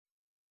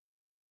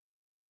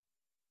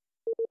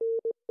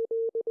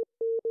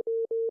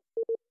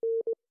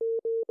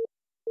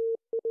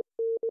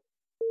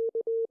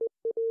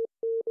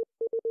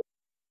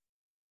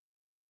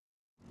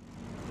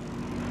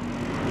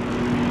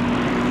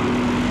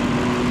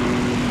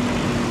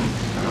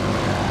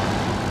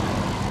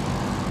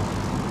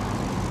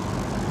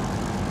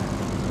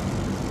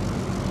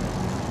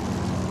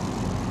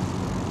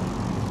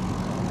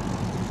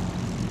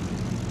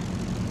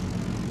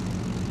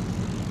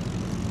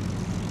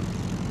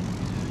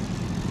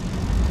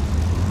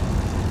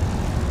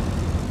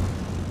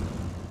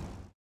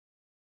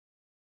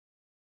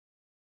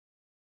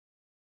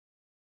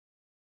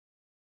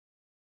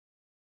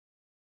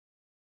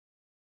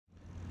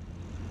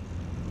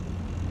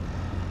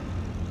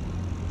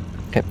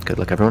Okay, good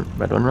luck everyone.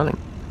 Red one rolling.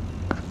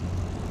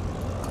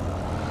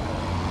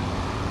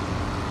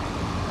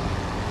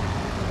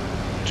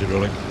 Two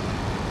rolling.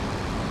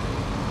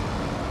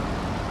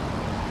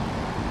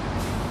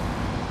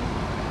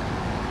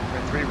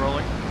 Red 3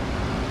 rolling.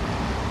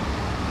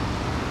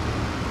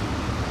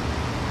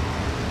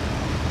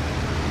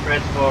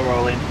 Red 4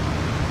 rolling.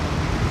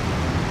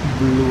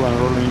 Blue 1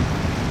 rolling.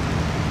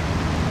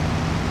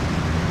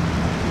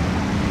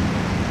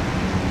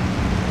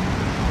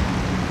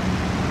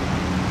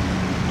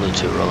 Blue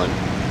 2 rolling.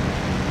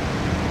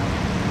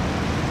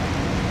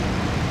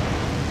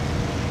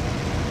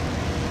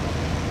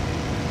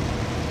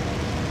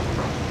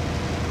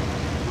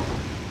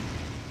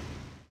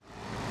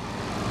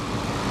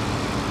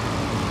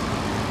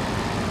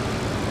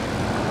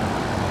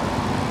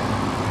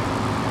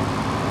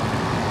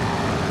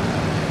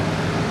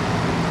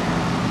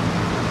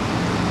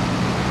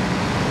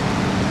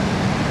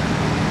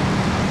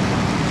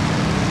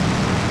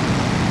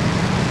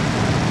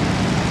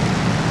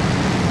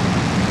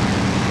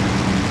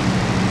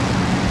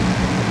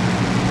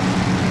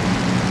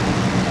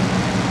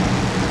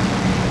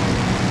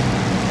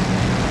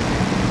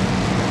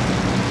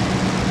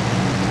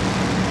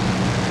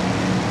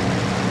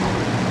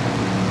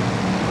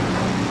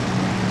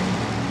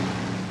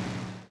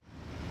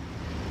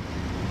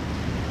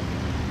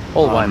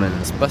 All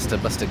Wymans, Buster,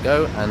 Buster,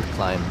 go and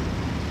climb.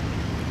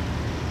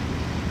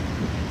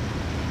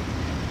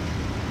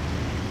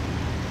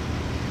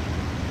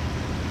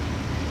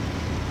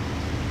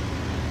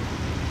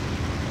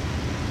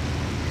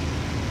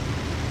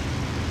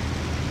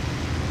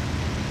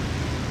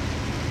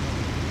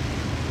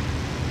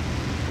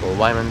 All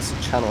Wymans,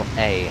 Channel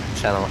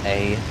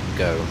A,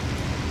 go.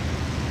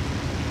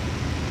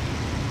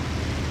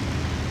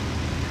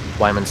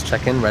 Wymans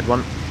check in, red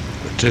 1.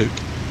 Red 2.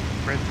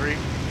 Red 3.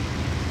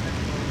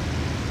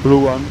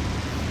 Blue 1.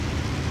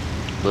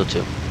 Blue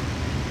 2.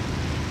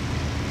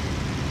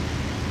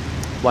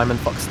 Wyman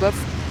Foxglove.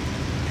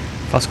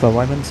 Foxglove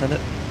Wyman, send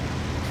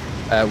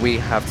it. We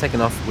have taken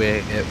off.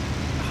 We're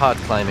hard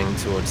climbing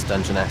towards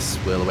Dungeon S.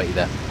 We'll await you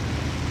there.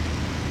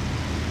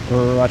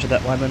 Roger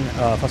that, Wyman.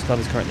 Foxglove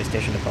is currently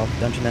stationed above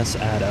Dungeon S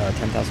at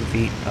 10,000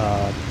 feet.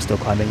 Still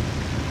climbing,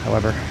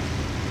 however.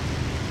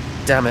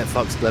 Damn it,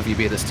 Foxglove, you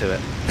beat us to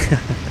it.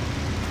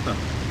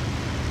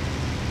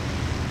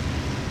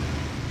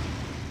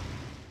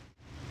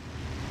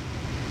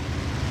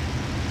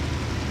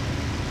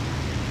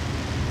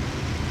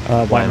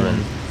 Wyman,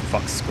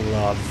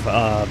 Foxglove.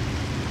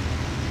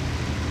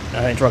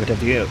 Interrogative.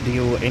 Do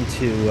you aim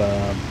to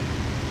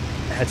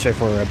head straight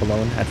for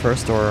Boulogne at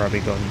first, or are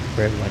we going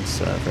Brave Lines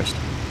first?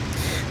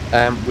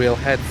 We'll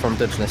head from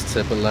Dungeon S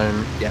to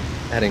Boulogne. Yeah,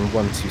 heading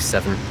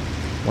 127.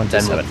 127.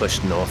 Then we'll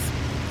push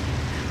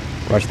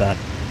north. Roger that.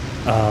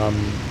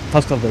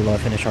 Foxglove will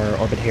finish our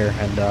orbit here,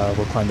 and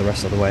we'll climb the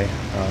rest of the way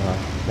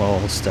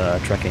whilst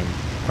trekking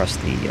across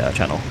the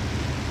channel.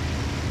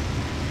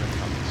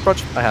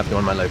 Roger, I have you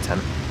on my low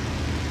 10.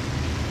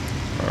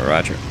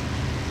 Roger.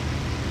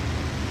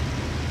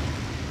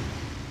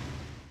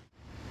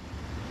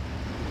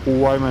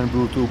 Wyman,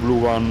 Blue 2, Blue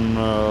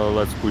 1,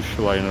 let's push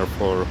liner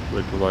for a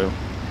little while.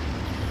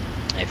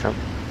 Affirm.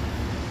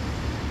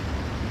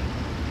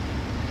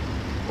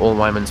 All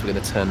Wymans, we're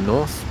going to turn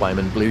north.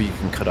 Wyman Blue, you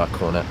can cut our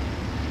corner.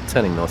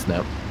 Turning north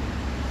now.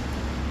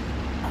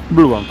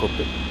 Blue 1,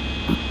 copy.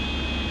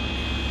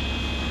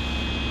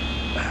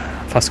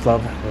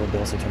 Foxglove will be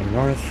also turning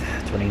north,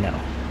 turning now.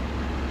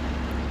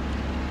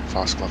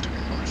 Foxglove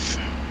turning north.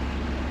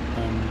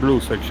 And blue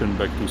section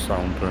back to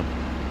sound.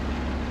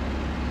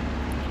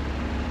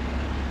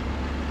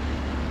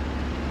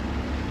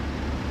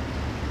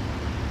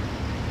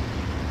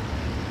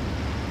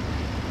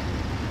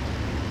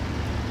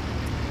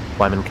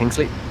 Wyman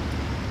Kingsley.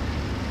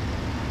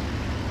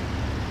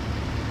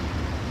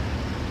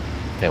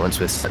 Okay, once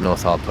we're set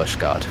north, I'll push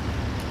guard.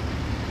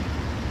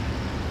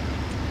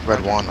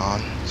 Red 1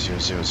 on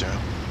 000.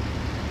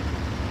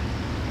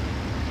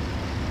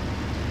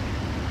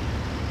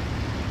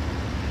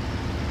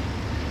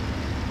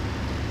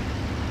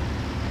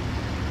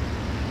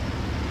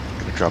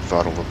 Gonna drop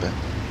throttle a little bit.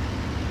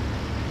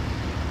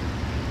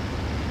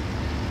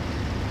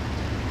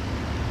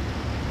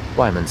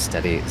 Wyman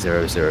steady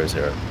 000.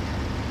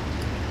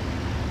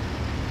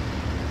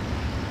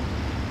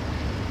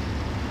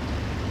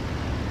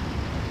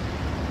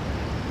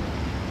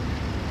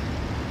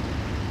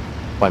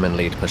 Wyman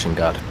lead, pushing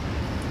guard.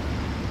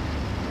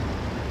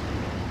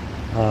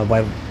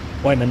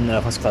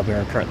 Wyman, Fox Club, we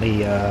are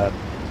currently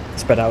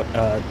spread out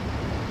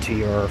to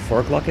your 4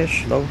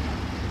 o'clock-ish, low.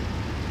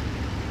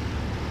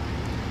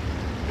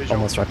 Visual.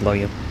 Almost right below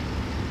you.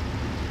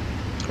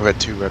 Red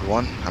 2, red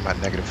 1. I'm at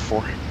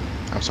 -4.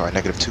 I'm sorry,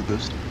 -2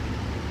 boost.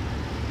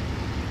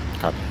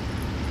 Copy.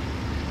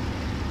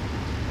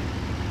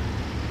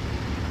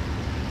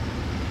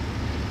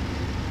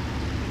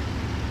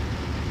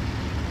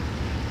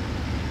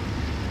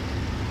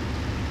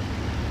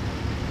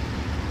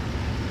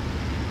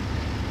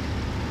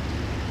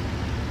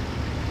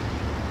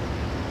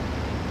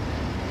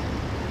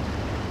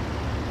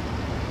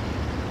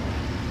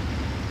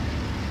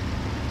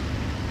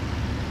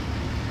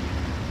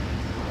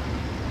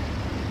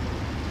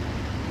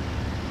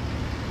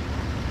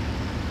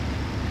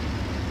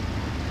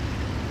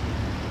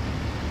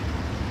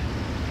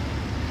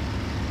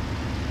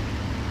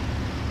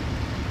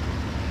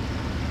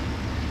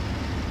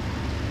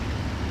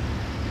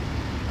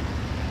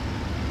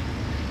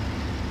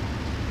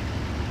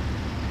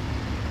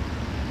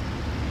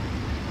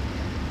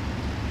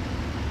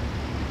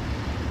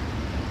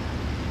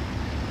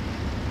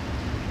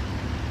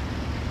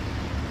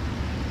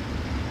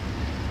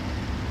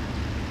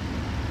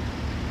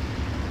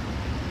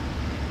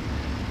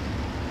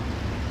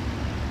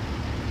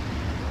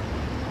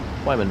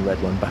 Wyman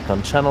red 1 back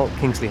on channel.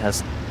 Kingsley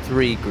has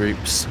 3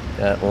 groups,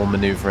 all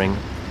manoeuvring,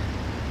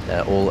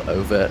 all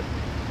over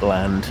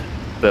land,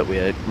 but we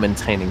are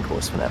maintaining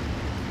course for now.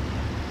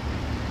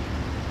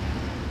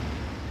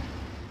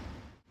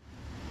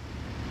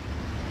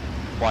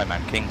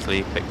 Wyman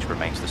Kingsley, picture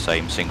remains the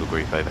same, single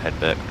group overhead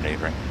Burke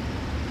manoeuvring.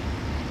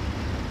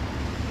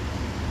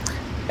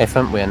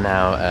 FM, we are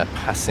now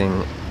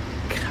passing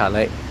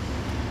Calais.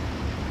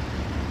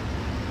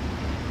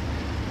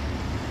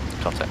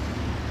 Contact.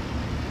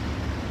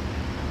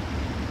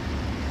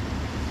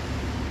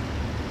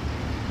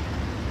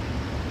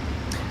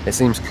 It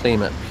seems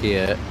clean up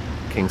here.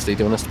 Kingsley,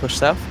 do you want us to push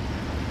south?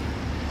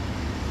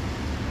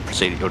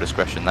 Proceed at your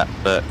discretion. That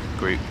Burke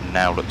group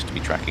now looks to be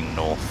tracking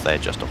north. They're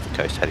just off the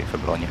coast heading for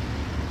Bologna.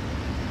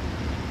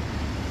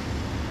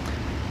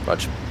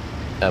 Roger.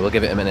 We'll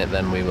give it a minute,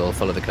 then we will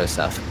follow the coast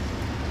south.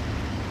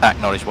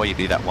 Acknowledge while you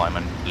do that,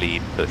 Wyman.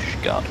 Lead, push,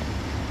 guard.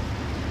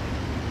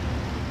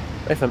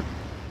 FM.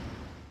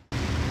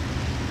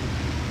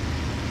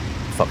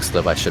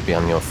 Foxglove, I should be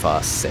on your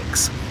far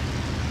 6.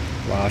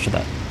 Wow, should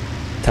that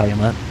tell you,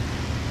 Matt?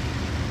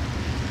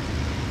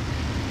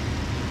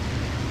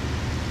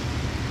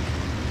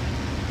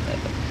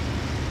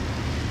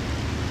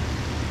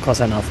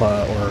 Cosine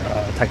Alpha or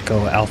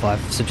Tactical Alpha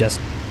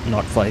suggest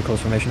not fly close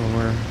formation when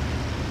we're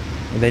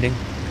evading.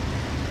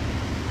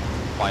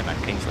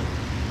 Wyman Kingsley.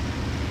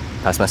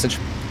 Pass message.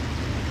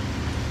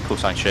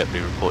 Callsign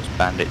Sherpley reports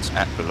bandits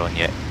at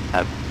Bologna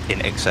have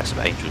in excess of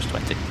Angels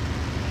 20.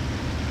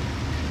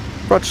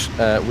 Rog,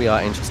 we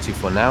are Angels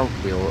 2-4 now.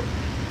 We'll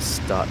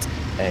start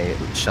a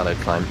shallow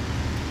climb.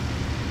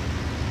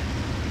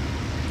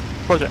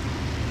 Roger.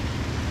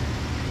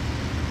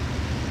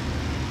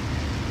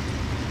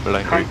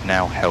 Bologna group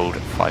now held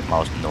 5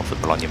 miles north of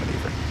Bologna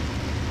manoeuvring.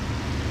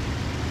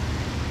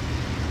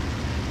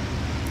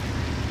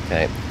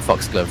 Okay,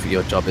 Foxglove,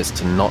 your job is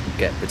to not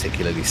get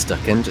particularly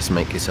stuck in, just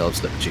make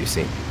yourselves look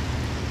juicy.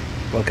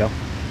 We'll go.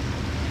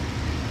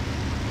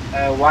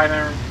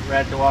 Wyman,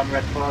 red 1,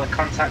 red 4,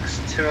 contacts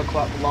 2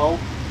 o'clock low.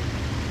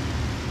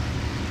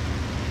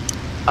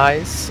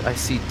 Eyes, I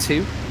see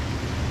 2.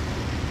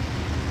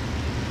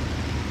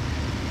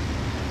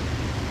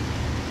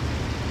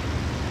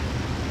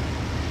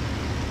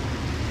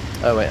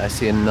 Oh wait, I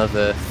see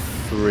another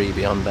 3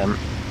 beyond them.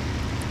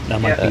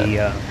 That might be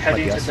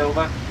heading to us.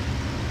 Dover.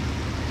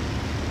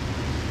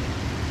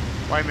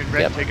 Wyman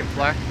red Yep. taking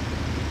flak.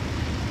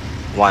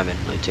 Wyman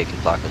blue taking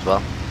flak as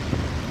well.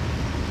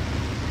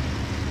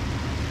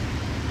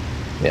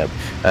 Yeah,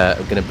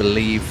 I'm going to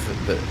believe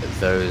that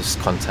those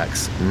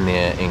contacts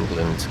near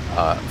England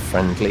are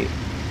friendly,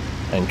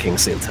 and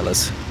Kingsley will tell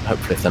us,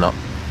 hopefully, if they're not.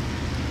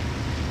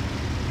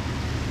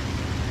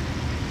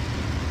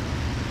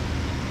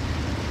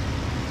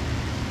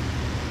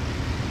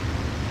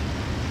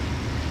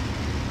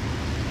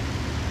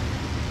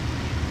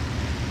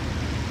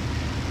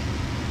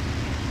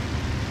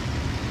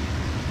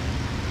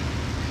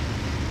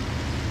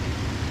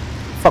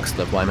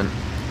 Foxglove, Wyman.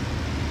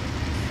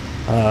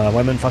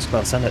 Wyman,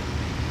 Foxglove, send it.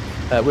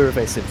 We're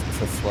evasive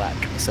for flak,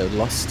 so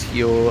lost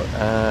your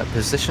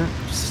position.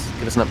 Just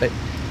give us an update.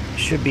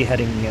 Should be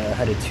headed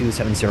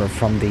 270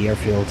 from the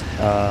airfield.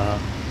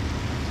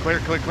 Clear,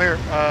 clear, clear.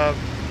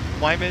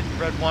 Wyman,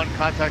 red 1,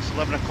 contacts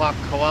 11 o'clock,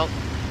 co-out.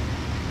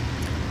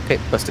 Okay,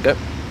 bus to go.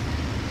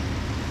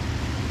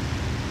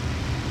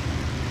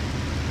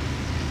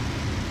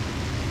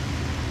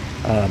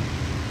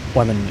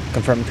 Wyman,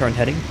 confirm current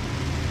heading.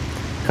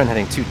 Current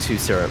heading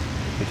 220.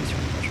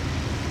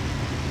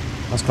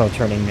 Moscow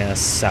turning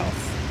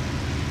south.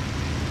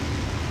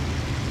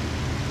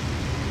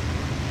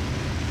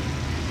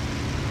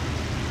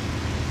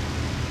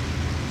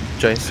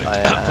 Joyce, I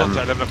am...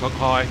 Contact 11 o'clock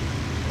high.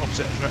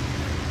 opposite, isn't it?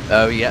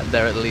 Oh yeah,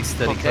 they're at least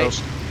 30k.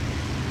 Close.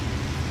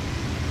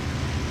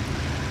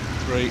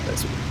 3.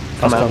 Let's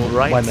come out Foxglove,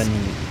 right. Wyman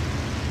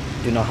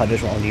do not have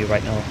visual on you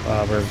right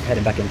now. We're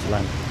heading back into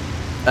land.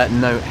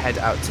 No, head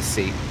out to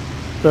sea.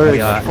 There is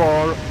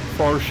Yeah.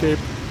 four ship.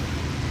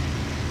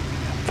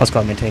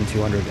 Foxglove, maintain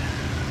 200.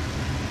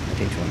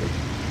 Maintain 200.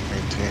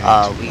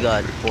 Maintain. We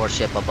got 4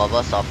 ship above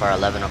us off our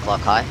 11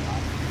 o'clock high.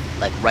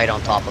 Like right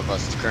on top of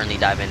us, currently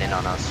diving in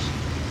on us.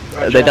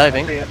 Are they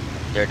diving?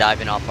 They're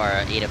diving off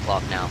our 8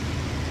 o'clock now.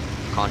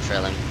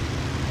 Contrailing.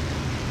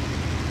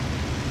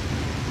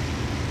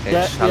 Okay,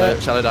 Yeah, shallow, yeah.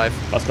 shallow dive.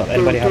 Foxglove,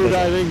 anybody have Two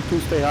visual? diving, 2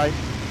 stay high.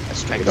 A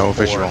strength No of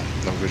 4. visual.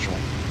 No visual.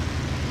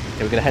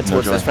 Okay, we're gonna head No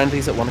towards those joy.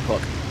 friendlies at 1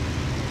 o'clock.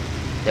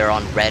 They're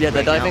on red Yeah,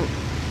 they're right diving.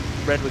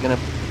 now. Red, we're gonna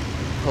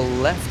pull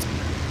left.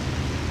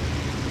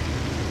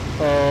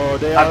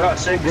 They I've are got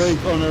 6. going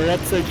on a red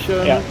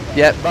section. Yeah.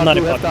 Yep, But 9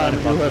 you o'clock, have 9 time,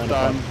 o'clock, you have 9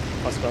 o'clock. time.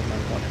 Foxglove, 9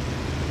 o'clock.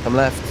 come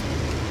left.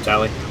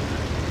 Tally.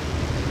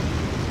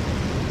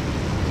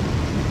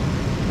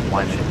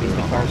 Wyman, we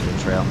will hold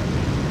the trail.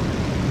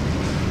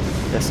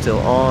 They're still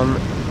on.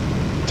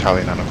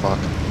 Tally 9 o'clock.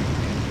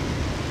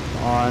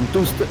 And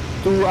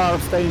two are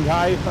staying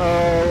high.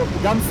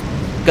 Guns.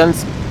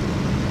 Guns.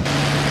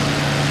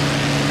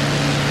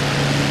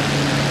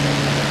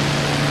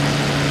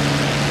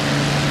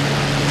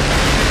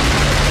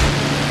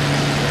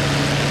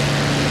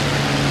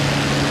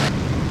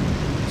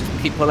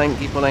 Just keep pulling,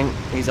 keep pulling.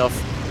 He's off.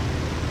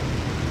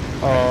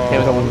 Okay,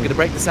 we're gonna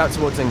break this out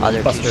towards England.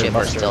 Other 2 ship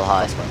are still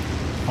high.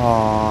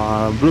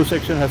 Blue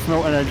section has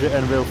no energy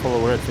and will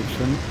follow red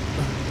section.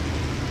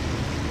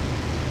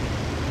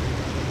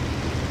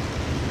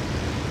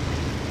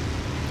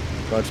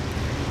 Roger.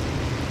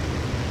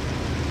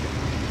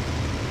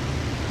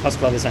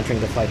 Foxglove is entering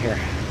the fight here.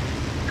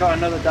 Got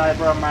another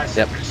diver on my 6.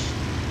 Yep.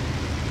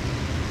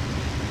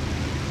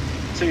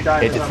 2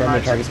 divers on Confirm my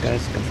your targets, 6.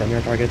 guys. Confirm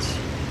your targets.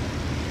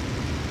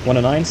 1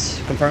 and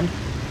 9s, confirmed.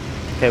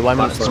 Okay,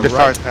 Wyman's on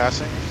Spitfire's right.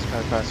 passing.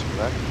 Spitfire's passing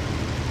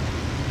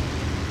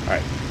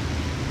right.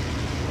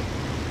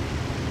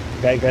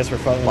 Okay, guys, we're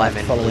following,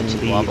 Wyman, following blue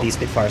to wobble. the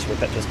Spitfires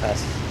that just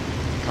passed.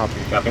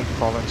 Copy. Copy.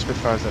 Following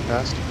Spitfires that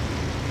passed.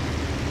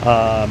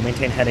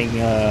 Maintain heading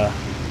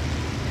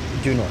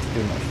due north,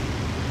 due north.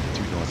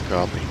 Due north.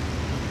 Copy.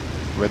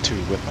 Red 2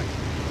 with me.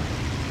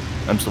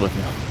 I'm still with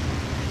you.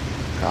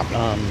 Copy.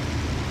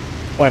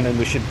 Wyman,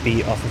 we should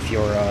be off of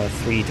your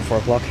 3 to 4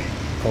 o'clock.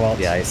 Go out.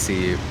 Yeah, I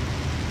see you.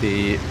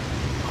 The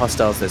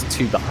hostiles, there's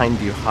 2 behind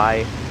you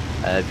high.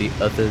 The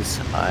others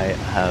I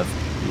have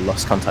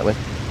lost contact with.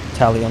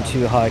 Tally on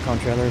 2 high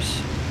contrailers.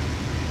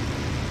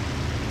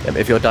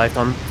 If you're dived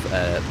on,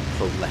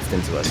 pull left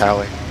into us.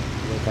 Tally.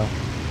 Here we go.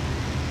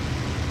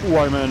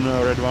 Wyman,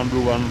 red 1,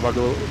 blue 1,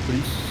 waggle,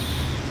 please.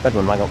 Red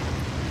one, waggle.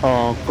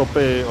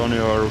 Copy on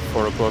your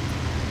 4 o'clock.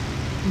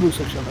 Blue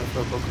section at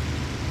 4 o'clock.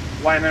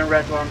 Wyman,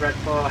 red 1, red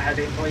 4,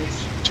 heading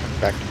please. Turn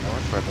back to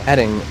north. Red 1.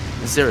 Heading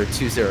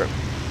 020.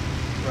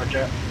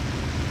 Roger.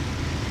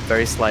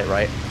 Very slight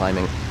right,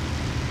 climbing.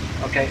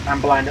 Okay,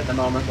 I'm blind at the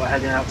moment, but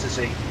heading out to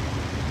sea.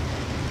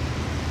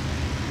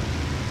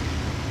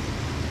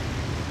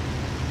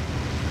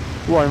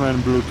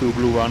 Wyman, blue 2,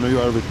 blue 1, you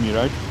are with me,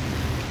 right?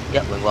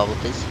 Yep, wing wobble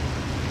please.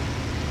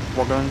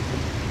 Waggle.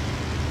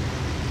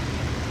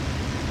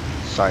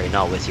 Sorry,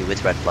 not with you,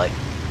 with red flight.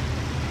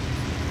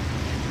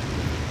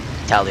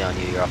 Tally on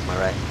you, you're off my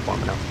right.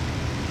 Forming up.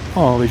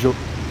 Visual.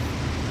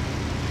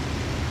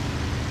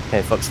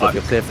 Okay, Foxglove,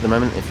 you're clear for the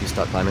moment if you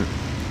start climbing.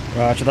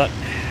 Roger that.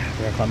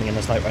 We are climbing in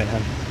the slight right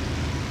hand.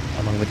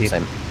 I'm on with you.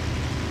 Same.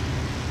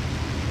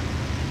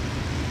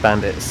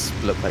 Bandits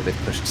look like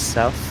they've pushed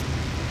south.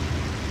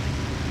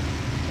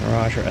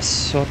 Roger, I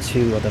saw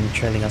 2 of them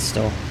trailing us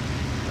still.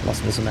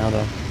 Lost visual now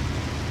though.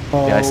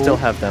 Yeah, I still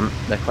have them.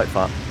 They're quite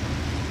far.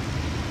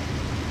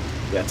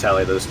 Yeah,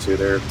 tally those 2.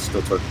 They're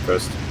still toward the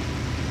coast.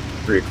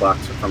 3 o'clock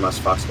from us,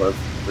 Foxglove.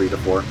 3 to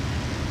 4.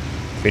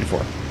 3 to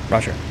 4.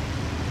 Roger.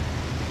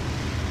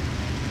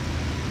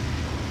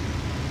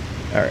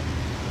 Alright.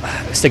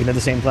 Sticking to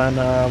the same plan,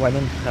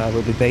 Wyman.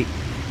 We'll be bait.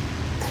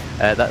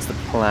 That's the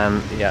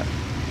plan, yeah.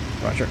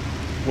 Roger.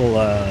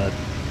 We'll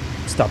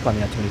stop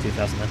climbing at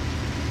 22,000 then.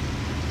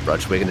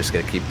 Roger, we're just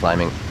going to keep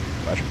climbing.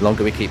 Roger. The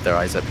longer we keep their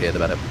eyes up here, the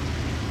better.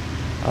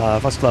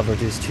 Foxglove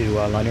reduced to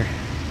liner.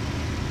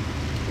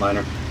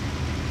 Liner.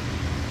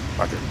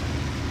 Roger.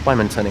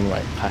 Wyman turning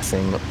right,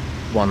 passing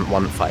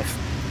 115.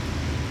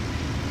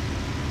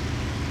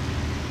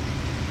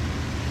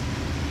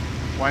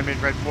 Wyman,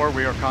 red 4,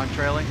 we are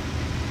contrailing.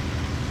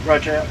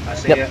 Roger, I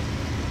see Yep. it.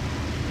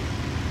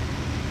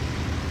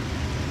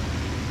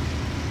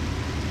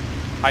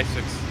 High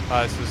 6.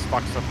 This is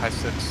Foxglove, high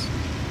 6.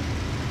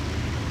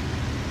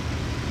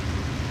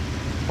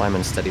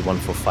 Wyman steady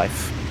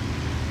 145.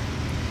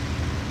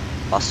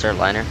 Buster,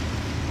 liner.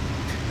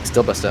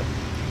 Still bust up.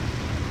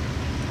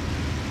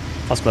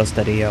 Foxglove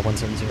steady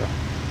 170.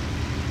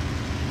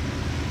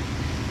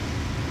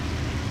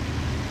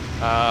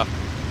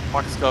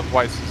 Foxglove,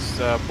 white is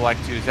black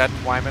 2. Is that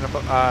Wyman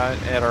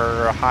at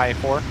our high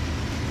 4?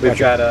 We've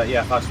got,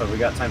 yeah, Foxglove, we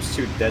got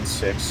 ×2 dead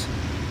 6.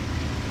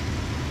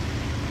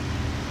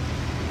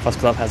 First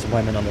Club has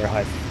Wyman on their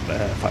high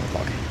 5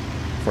 o'clock.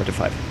 4 to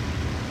 5.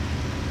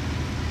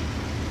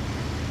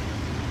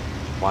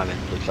 Wyman,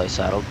 blue fly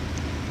saddled.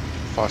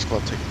 Fox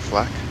Club taking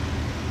flak.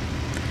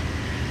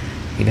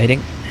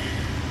 Evading.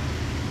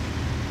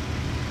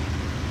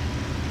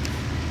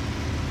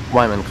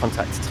 Wyman,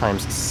 contact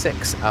times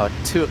 6, hour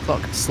 2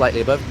 o'clock,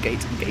 slightly above,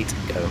 gate,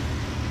 go.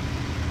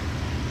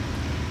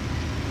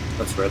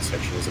 That's red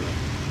section, isn't it?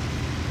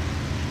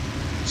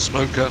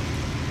 Smoker.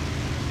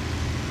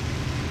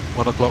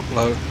 1 o'clock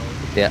low.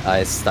 Yeah,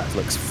 ice, that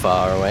looks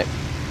far away.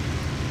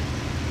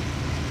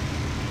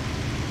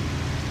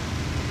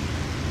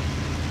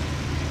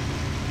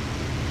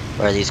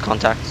 Where are these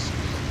contacts?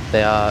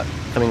 They are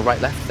coming right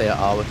left, they are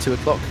hour 2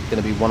 o'clock,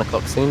 going to be 1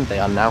 o'clock soon, they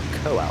are now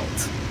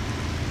co-out.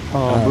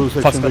 Blue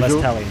section Fox Club has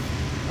visual. tally.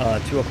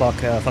 2 o'clock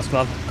Fox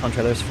Club,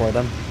 contrailers for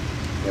them.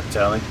 Yep,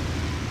 tally.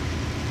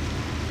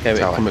 Okay,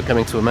 we're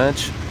coming to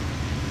emerge.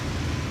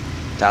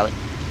 Tally.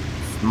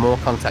 More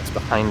contacts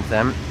behind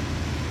them.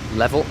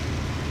 Level.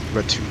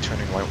 Red 2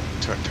 turning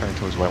turning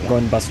towards white 1.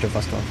 Going Buster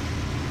Fox Club.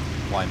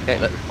 Wyman Okay,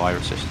 will require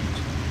assistance.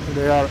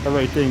 They are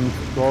awaiting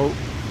go.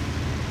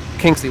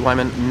 Kingsley,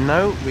 Wyman,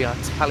 no. We are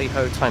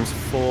tally-ho times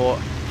 4,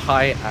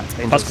 high at Fox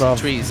Angels Club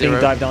 3, being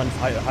 0. dived on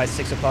high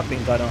 6 o'clock,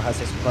 being dived on high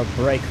 6 o'clock.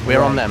 Break We're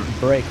right, on them.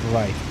 Break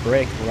right.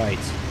 Break right.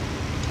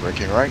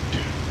 Braking right.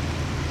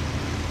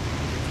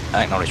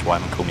 I acknowledge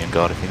Wyman, call me on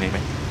guard if you need me.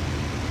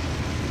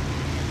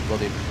 Will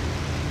do.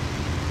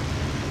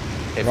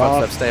 Okay, Rough. Fox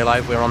Club, stay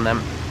alive, we're on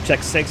them.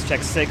 Check 6,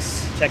 check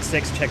 6, check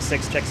 6, check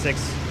 6, check 6.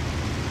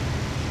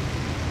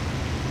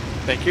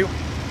 Thank you.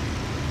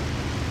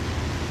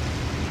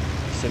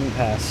 Simming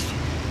past.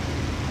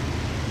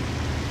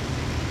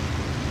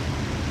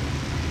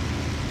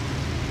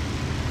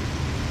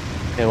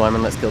 Okay,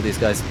 Wyman, let's kill these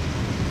guys.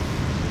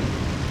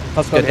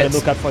 Fox Club, Good gonna hits.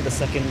 look out for the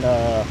second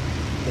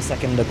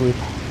group.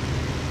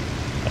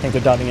 I think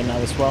they're diving in now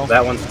as well.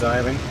 That one's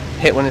diving.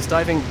 Hit one is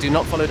diving, do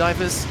not follow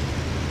divers.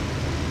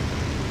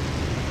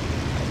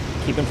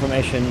 Keep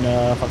information,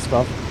 Fox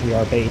Club. We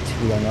are bait.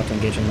 We are not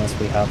engaging unless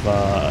we have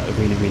a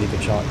really, really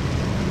good shot.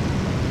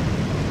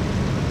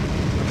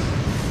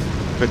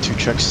 Red 2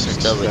 checks 6.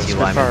 Still with you,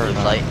 Wyman, far, blue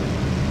flight.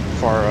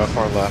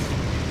 far left.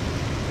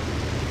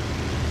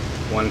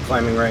 One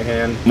climbing right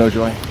hand. No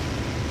joy.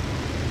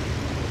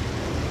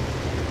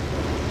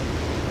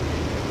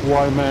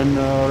 Wyman,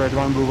 red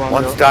 1, blue 1.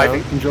 One's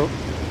diving. Angel.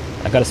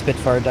 I got a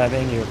Spitfire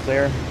diving. You're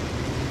clear.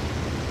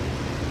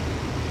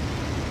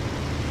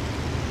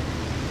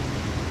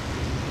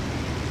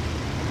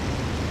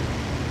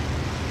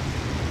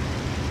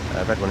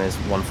 Red one is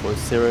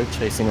 140,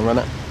 chasing a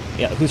runner.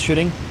 Yeah, who's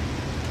shooting?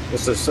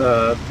 This is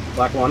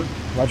black 1.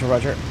 Roger,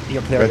 roger.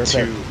 You're clear, Red you're 2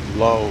 clear.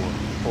 low,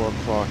 4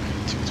 o'clock,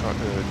 2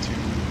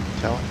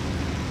 talent.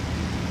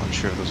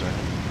 Unsure if those are.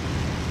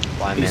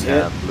 Wyman, He's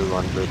hit. blue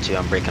 1, blue 2.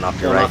 I'm breaking off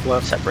your Going right. off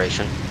left.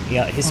 Separation.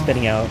 Yeah, he's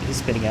spinning out. He's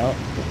spinning out.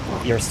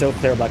 You're still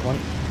clear, black 1.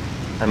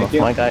 I'm off you.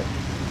 my guy.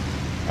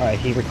 Alright,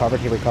 he recovered.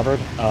 Blue. He's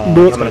Coming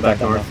gonna back dive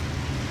down north.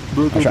 now.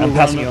 Blue 2, Roger, I'm blue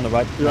passing 1. you on the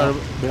right. You are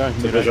behind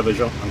It's me. a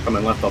visual. I'm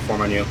coming left. I'll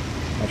form on you.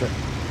 Roger.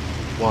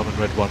 Wyman,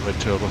 red 1, red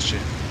 2, I've lost you.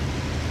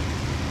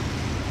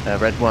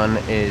 Red one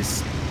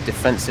is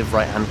defensive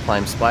right-hand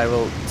climb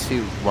spiral,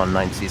 2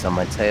 190s on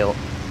my tail.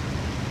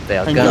 They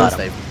are And guns, got 'em.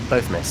 they've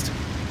both missed.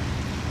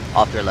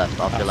 Off your left,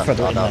 off your left.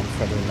 Further Dot inland, out.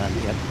 further inland,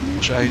 yep.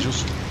 Watch your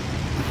angels.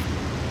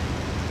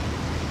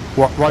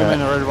 Wyman,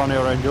 red 1,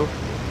 your angel.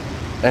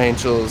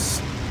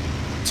 Angels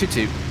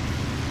 2-2.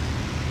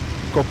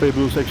 Copy,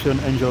 blue section,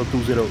 angel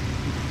 2-0.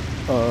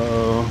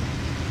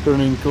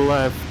 Turning to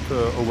left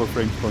over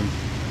Frank's point.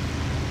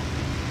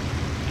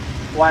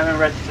 Wyman,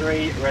 red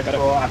 3, red Got a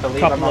 4. I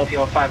believe couple I'm off of-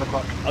 your 5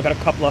 o'clock. I got a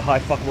couple of high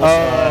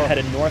fuckballs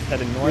headed north,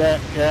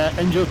 Yeah,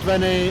 angel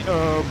 20,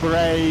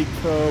 break,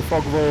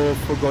 fog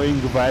wolf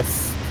going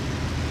west.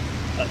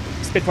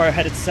 Spitfire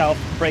headed south.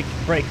 Break.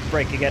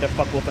 You get a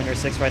fuck wolf on your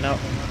 6 right now.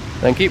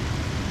 Thank you.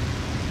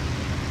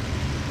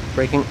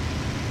 Braking.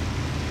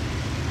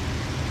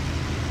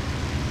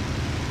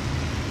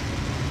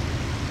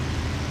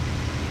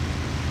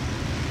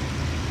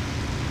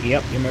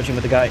 Yep, you're merging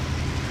with the guy.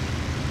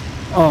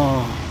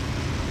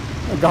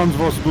 Guns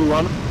was blue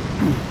 1.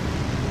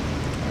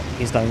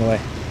 He's diving away.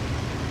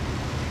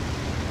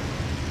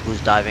 Who's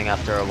diving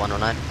after a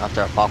 109?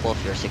 After a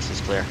Focke-Wulf, your 6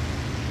 is clear.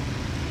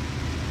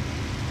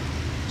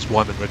 It's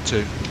Wyman, red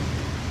 2.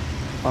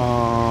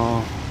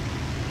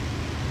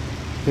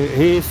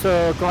 He's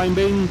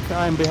climbing.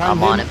 I'm behind I'm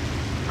him. on him.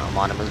 I'm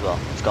on him as well.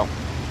 Let's go.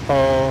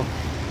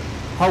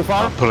 How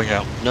far? I'm pulling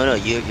out. No,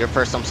 you're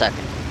first, I'm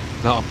second.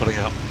 No, I'm pulling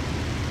out.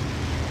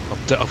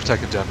 I've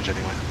taken damage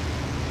anyway.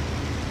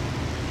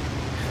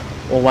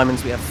 All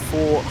Wymans, we have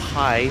 4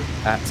 high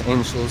at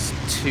Angels,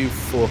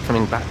 2-4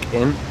 coming back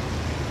in.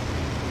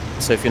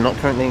 So if you're not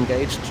currently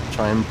engaged,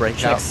 try and break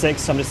Check out.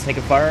 6, somebody's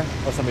taking fire,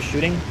 or somebody's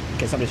shooting.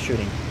 Okay, somebody's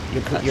shooting.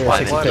 Your That's 6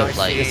 fine, is man. clear. Looks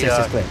like- Your 6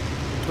 is clear.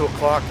 2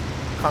 o'clock,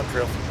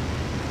 contrail.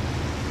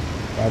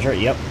 Roger,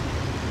 yep.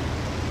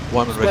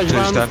 Wyman, red 2's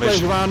Splash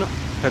damaged. 1.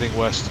 Heading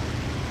west.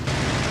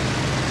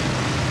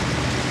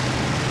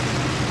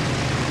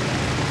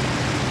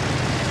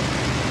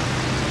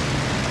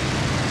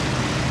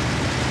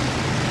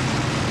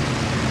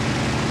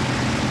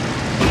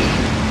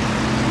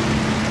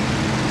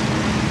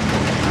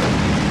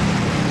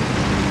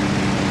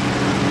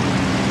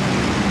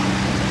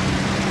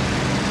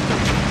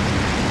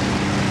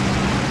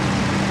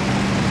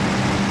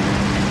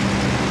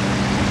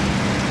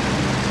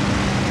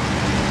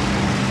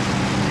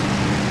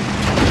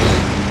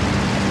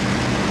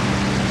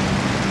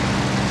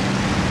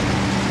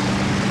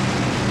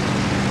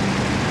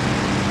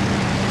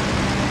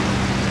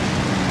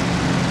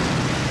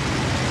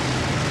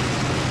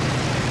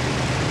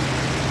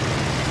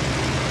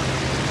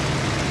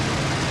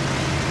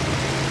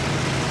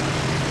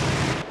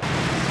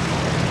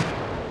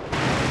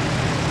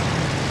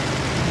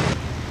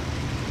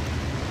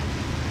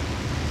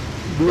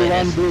 Wind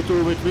One, is Blue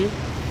 2 with me.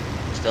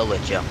 still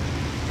with you.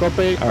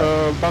 Copy,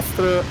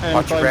 Buster and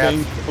Watch your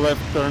climbing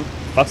left turn.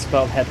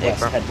 Foxglove, head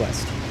west, Affirm. head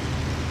west.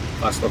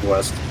 Foxglove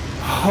west.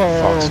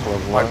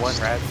 Foxglove White west.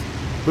 one, red.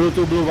 Blue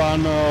 2, Blue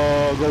 1,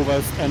 go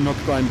west and not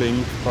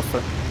climbing.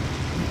 Buster.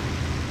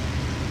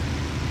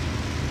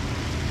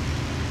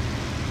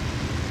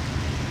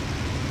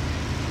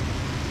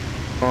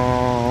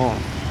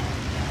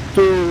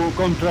 Two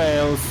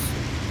contrails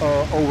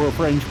over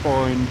French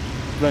Point,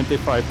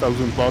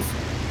 25,000 plus.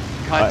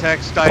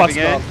 Contacts diving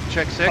in. Foxglove.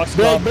 Check 6.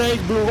 Foxglove.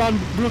 Break, Blue 1,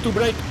 Blue 2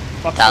 break.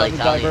 Tally, Foxglove,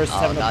 tally. divers, Oh,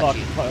 7 got o'clock,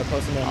 you.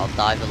 closing in. I'll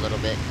dive a little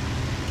bit.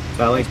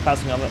 Tally. He's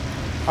passing on it.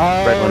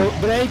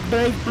 Break,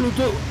 Blue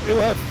 2. You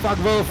have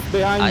Foxglove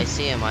behind. I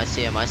see him. I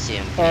see him. I see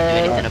him. Can you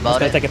do anything He's about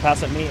gonna it? take a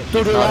pass at me. To He's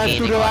the not left, to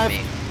gaining the on left.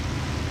 me.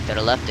 To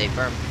the left,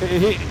 affirm.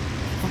 He, Sorry,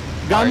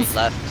 guns,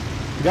 left.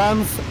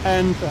 guns,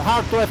 and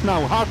hard left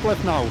now, hard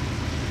left now.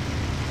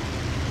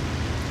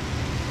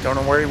 Don't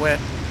know where he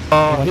went.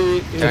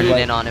 Turning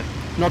in on him.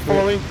 Not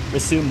following.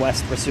 Resume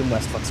west,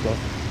 Foxglove.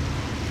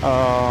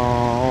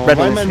 Red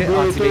Wyman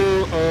Blue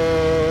 2,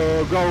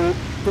 go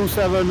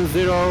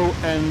 270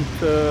 and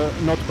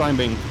not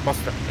climbing.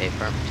 Buster.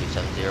 Affirm.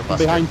 270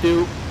 Buster. Behind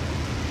you.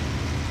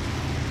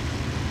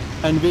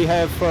 And we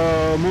have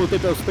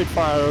multiple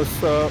Spitfires,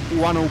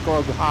 1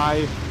 o'clock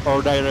high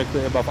or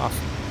directly above us.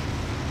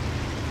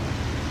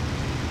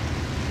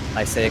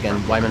 I say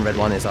again, Wyman Red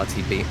 1 is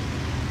RTB.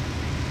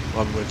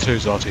 Wyman Red 2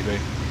 is RTB.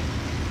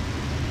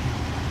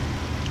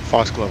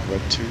 Foxglove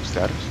Red 2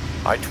 status.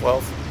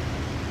 I-12.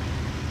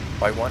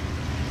 White one.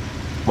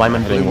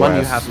 Wyman Blue 1, you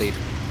west. have lead.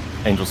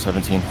 Angel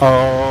 17.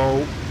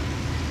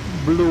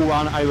 Blue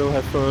 1, I will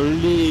have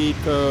lead,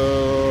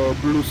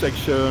 blue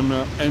section,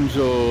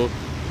 Angel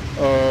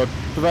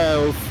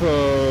 12,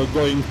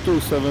 going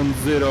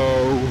 270,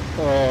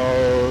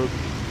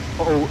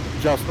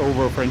 just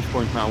over French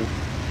Point now.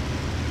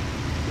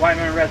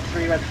 Wyman Red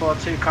 3, Red 4,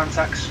 2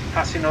 contacts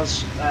passing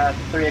us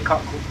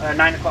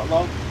 9 o'clock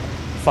low.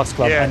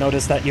 Foxglove, Yeah. I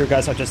noticed that your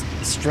guys are just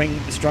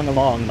strung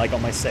along like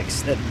on my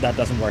 6. That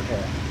doesn't work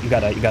here. You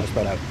gotta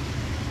spread out.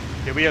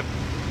 Yeah, we have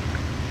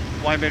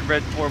Wyman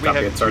Red 4. We Copy,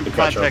 have it's hard 2 to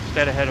catch up. contacts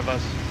dead ahead of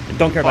us.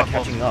 Don't care about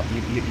Foxglove. catching up.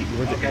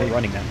 Okay. We're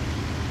running now.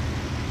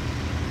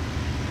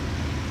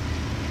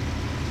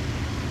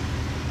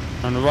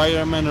 And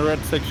Wyman Red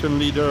section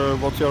leader,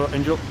 what's your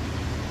Angel?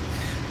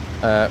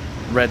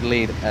 Red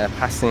lead,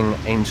 passing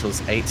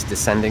Angels 8,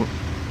 descending.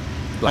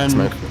 Black And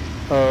smoke.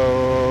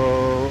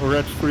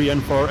 Red 3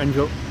 and 4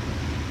 Angel. We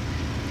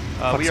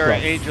are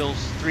Foxglove. Angels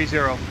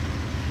 30.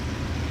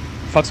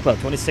 Foxglove,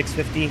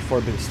 2650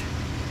 for boost.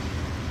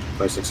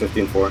 2650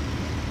 and 4.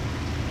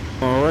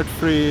 Red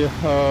 3,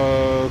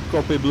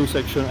 copy blue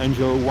section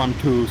Angel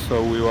 1-2,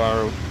 so we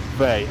are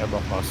way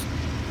above us.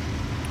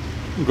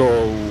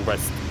 Go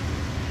west.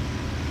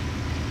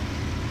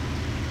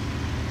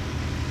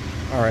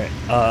 Alright,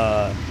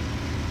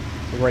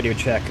 we're ready to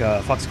check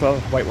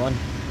Foxglove, white 1.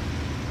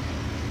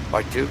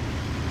 White 2.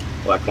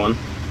 Black 1.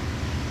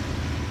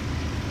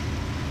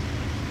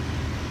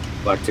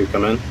 Black 2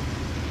 come in.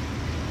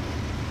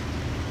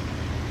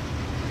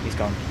 He's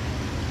gone.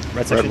 Red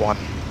Red section. 1.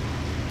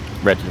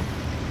 Red 2.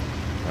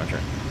 Roger.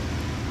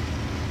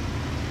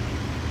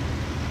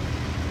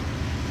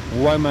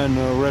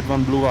 Wyman Red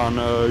 1, Blue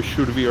 1,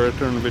 should we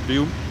return with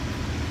you?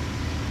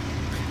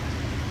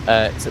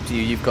 It's up to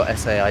you. You've got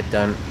SA, I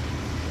don't.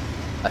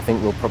 I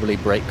think we'll probably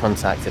break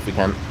contact if we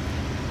can.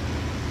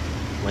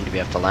 When do we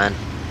have to land?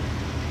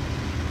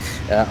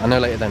 I know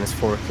later then it's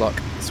 4 o'clock,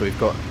 so we've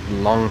got a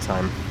long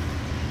time.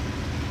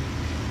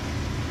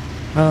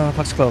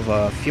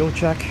 Foxglove, fuel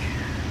check.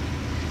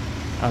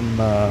 I'm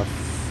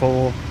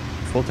full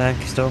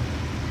tank still.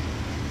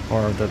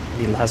 Or the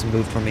needle hasn't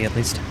moved for me at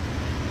least.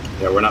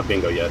 Yeah, we're not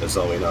bingo yet, that's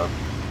all we know.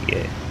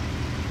 Yeah.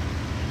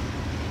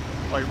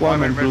 Like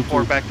Wyman Wyman Red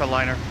 4 Bluetooth. back to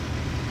liner.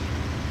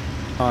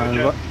 And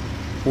Roger.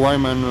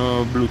 Wyman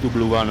Blue 2,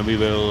 Blue 1, we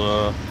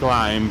will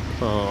climb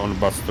on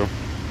Buster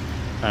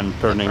and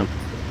turning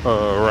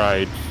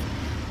right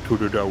to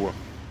the door.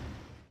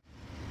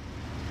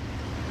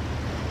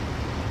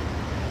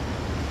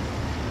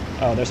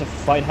 Oh, there's a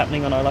fight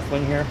happening on our left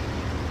wing here,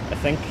 I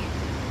think.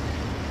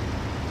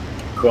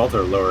 Qualt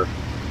or lower?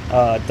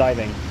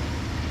 Diving.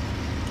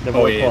 They're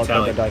Oh, both yeah, called, but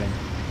tally. they're diving.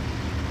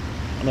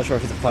 I'm not sure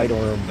if it's a fight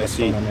or I what's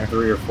see going on there.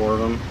 3 or 4 of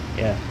them.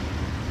 Yeah.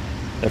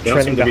 They're They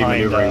don't seem trailing to be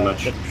behind. maneuvering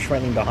much. They're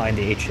trailing behind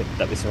the 8 ship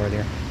that we saw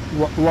earlier.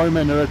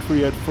 Wyman Red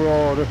 3 at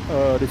 4,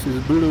 this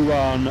is Blue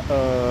 1,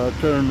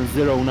 turn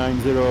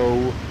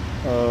 090,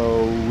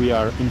 we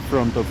are in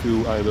front of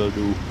you, I will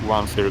do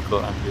 1 circle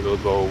and we will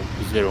go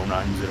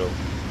 090.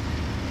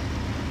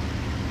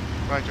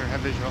 Roger, have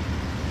visual.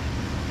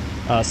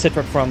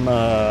 Sitrep from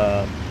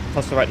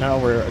Foster right now,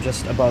 we're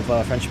just above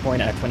French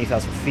Point at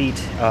 20,000 feet.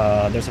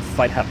 There's a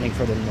fight happening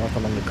further north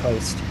along the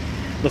coast.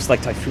 Looks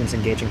like Typhoon's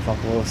engaging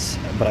Falcos,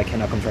 but I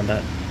cannot confirm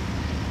that.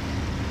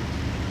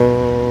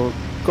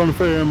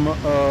 Confirm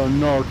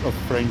north of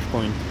French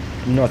Point.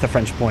 North of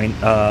French Point,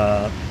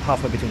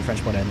 halfway between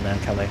French Point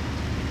and Calais.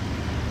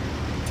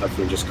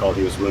 Typhoon just called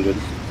he was wounded.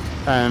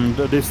 And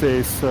this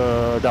is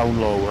down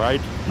low,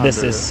 right?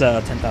 This is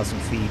 10,000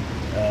 feet,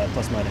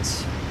 plus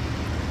minus.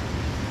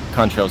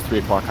 Contrails 3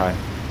 o'clock high.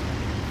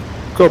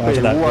 Copy,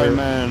 Roger that, we're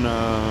Wyman,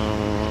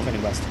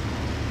 turning west.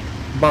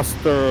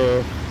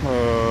 Buster,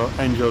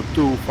 Angel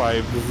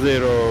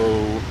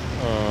 250,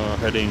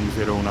 heading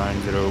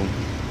 090.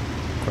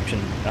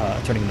 Correction,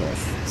 turning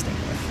north, staying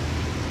north.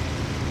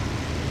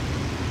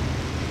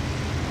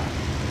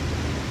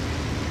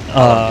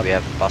 How long do we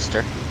have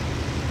Buster?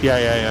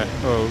 Yeah.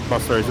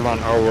 Buster is 1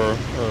 hour,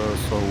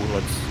 so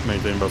let's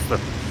maintain Buster.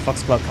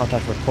 Fox Cloud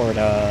contact report,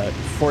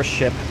 4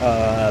 ship,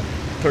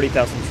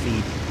 30,000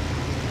 feet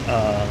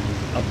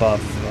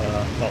above,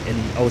 well, in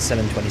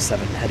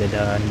 0727, headed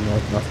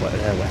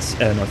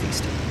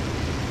northeast.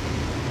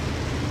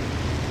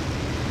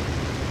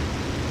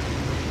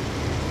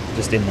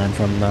 Just inland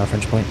from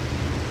French Point.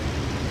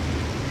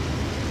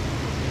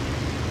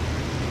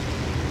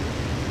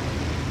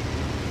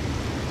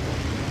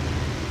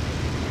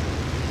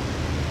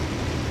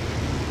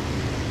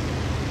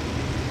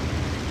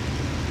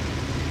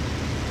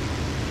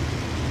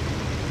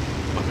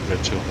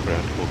 Red 2 on the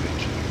ground, all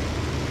good.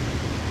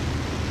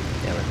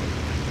 Yeah,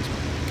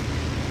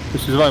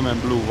 This is Wyman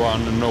Blue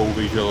 1, no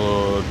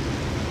visual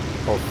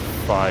of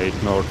fight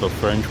north of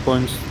French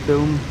Point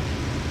still.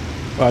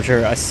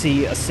 Roger, I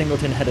see a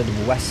singleton headed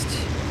west,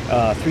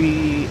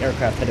 3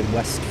 aircraft headed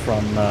west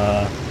from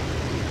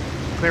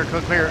Clear.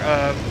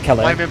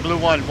 Calais. Wyman Blue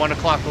 1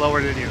 o'clock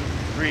lower than you.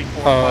 3,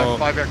 4,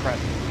 5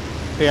 aircraft.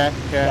 Yeah.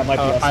 That might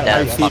be us.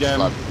 I see Fox them.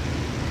 Club.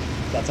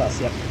 That's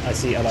us, yep. I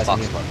see allies on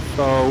Fox you. Club.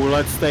 So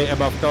let's stay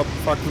above top.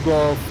 Fox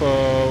Golf,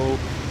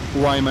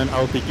 Wyman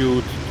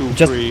altitude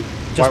 23.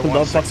 Just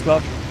below Fox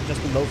Club.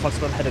 Just below Fox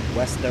Club, headed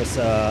west. There's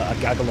a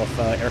gaggle of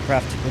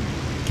aircraft. We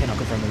cannot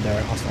confirm if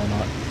they're hostile or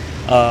not.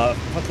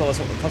 Fox Club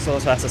also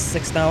has a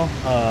 6 now,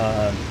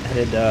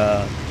 headed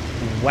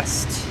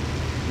west.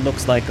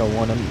 Looks like a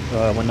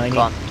 190.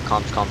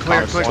 Comms.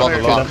 Clear. 12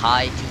 o'clock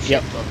high, 2 ship.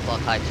 Yep. 12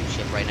 o'clock high, 2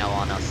 ship right now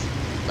on us.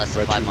 Less than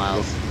Red 5 2,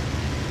 miles.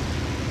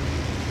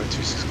 Red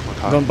 2, 6 o'clock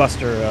high. Don't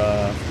Buster,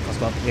 Fox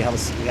Club. We have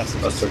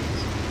some. Buster.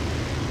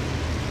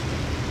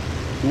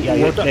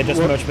 Yeah, they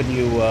just merged with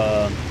you,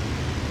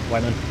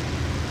 Wyman.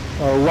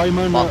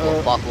 Wyman.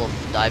 Fog Wolf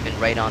diving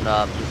right on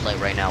blue flight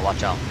right now.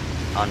 Watch out.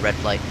 On red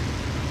flight.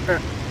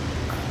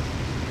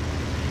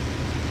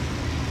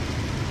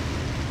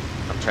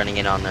 I'm turning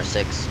in on their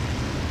 6.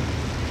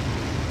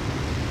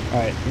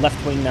 Alright,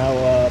 left wing now,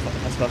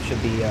 Fox Club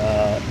should be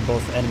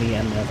both enemy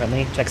and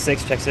friendly. Check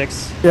 6.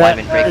 Yeah,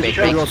 Wyman, break.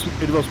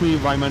 It was me,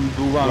 Wyman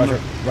Blue 1.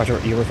 Roger,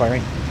 you were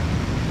firing?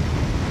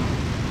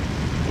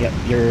 Yep,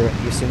 you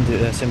assumed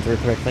it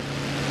correctly.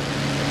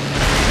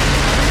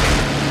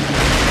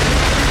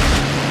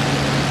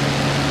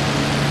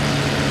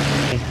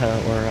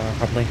 Or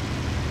properly.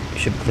 You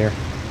should be clear.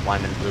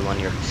 Wyman Blue 1,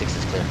 your 6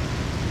 is clear.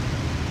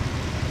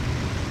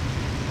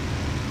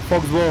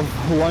 Foxball,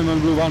 Wyman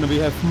Blue 1, we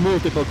have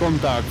multiple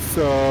contacts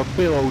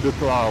below the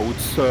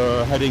clouds,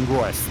 heading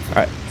west.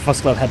 Alright,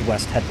 Fox Club, head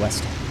west.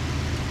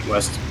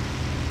 West.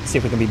 See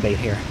if we can be bait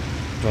here.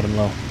 Draw them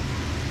low.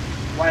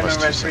 Wyman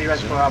Red 3, Red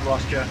 4, I've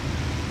lost you.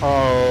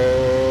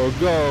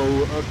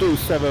 Go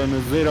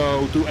 270,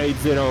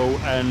 280,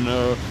 and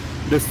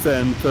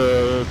descent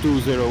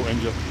 20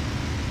 Angel.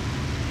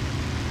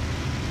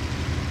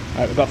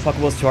 Alright, we've got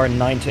Fuckables to our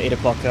 9 to 8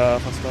 o'clock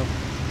Fox Club.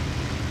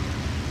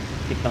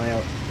 Keep an eye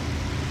out.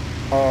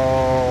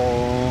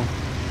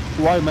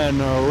 Wyman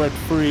Red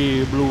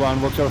 3, Blue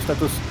 1, what's your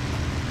status?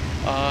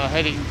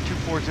 Heading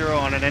 240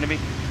 on an enemy.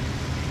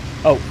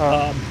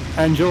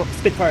 Angel?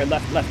 Spitfire,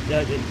 left. Break.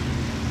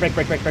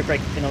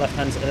 In the left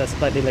hand,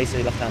 slightly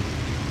lazy left hand.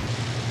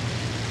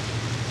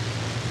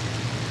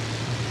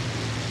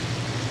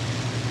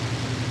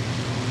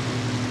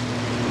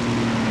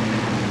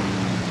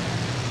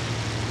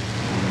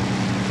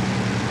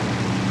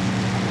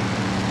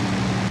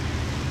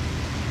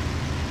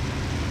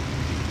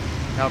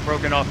 Now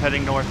broken off,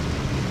 heading north.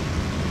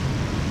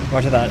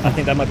 Roger that. I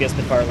think that might be a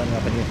Spitfire lining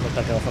up and you look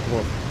like a fucking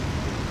wolf.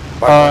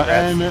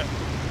 And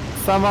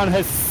someone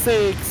has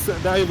 6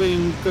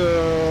 diving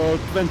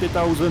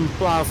 20,000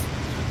 plus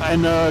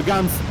and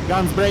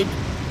guns break.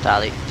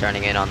 Tally,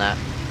 turning in on that.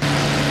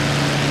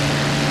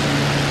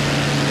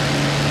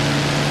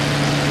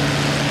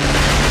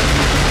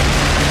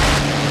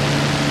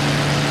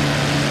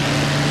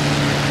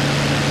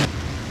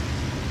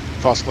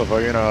 Fox Club, are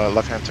you in a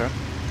left-hand turn?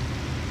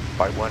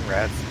 By 1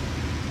 Reds.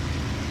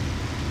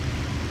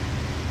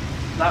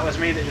 That was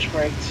me that just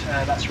braked.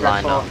 That's Red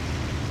Line 4. up.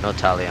 No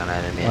tally on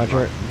enemy.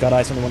 Roger. Got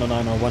eyes on the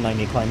 109 or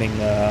 190 climbing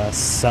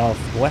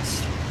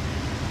southwest.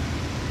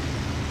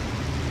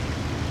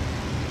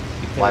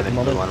 Wyman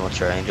Blue 1, what's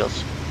your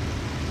angels?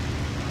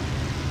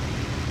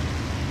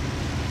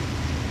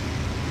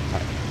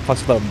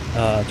 Fox Club,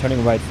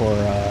 turning right for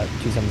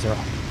 270.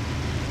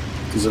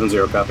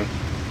 270, copy.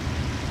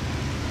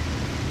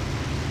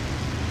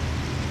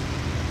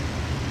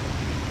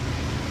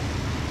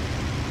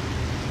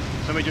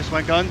 Somebody just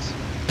went guns.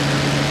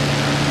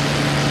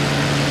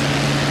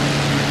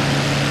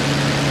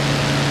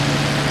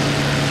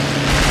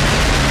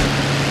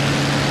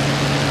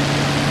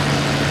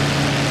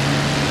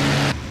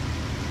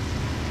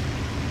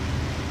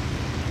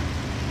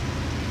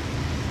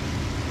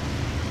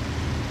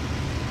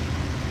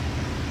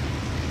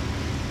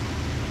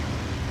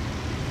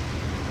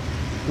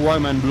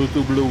 Wyman Blue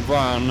 2 Blue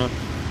 1,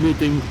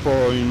 meeting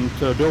point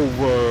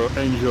Dover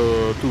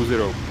Angel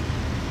 20.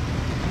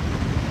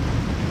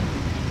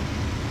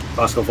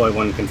 Oscar Flight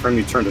 1, confirm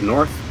you turned to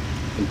north.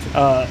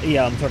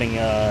 Yeah, I'm turning,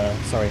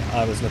 sorry,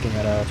 I was looking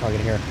at a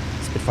target here.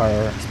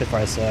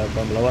 Spitfire's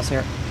going below us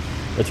here.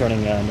 We're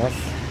turning north.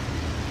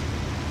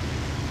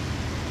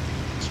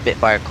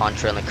 Spitfire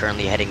contrail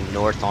currently heading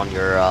north on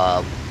your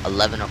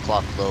 11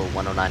 o'clock low,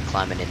 109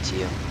 climbing into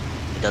you.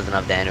 It doesn't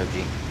have the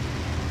energy.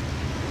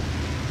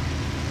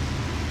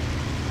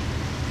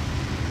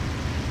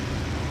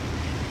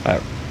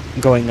 Alright,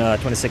 going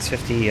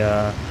 2650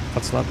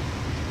 Fox Club.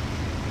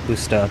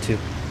 Boost 2.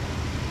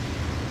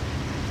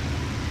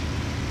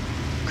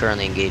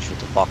 Currently engaged with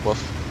the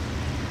Focke-Wulf.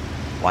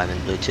 Wyman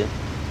Blue 2.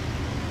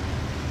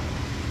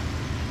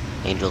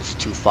 Angels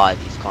 2-5,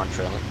 he's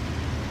contrailing.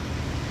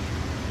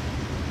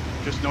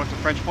 Just north of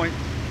French Point?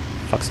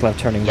 Fox Club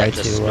turning yeah, right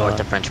just to north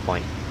of French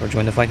Point. We're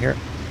joining the fight here.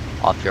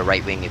 Off your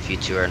right wing if you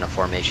two are in a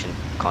formation,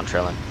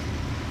 contrailing.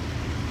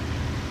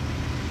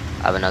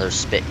 I have another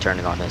Spit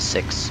turning on his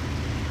 6.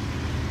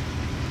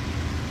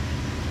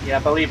 Yeah, I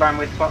believe I'm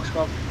with Fox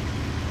Club.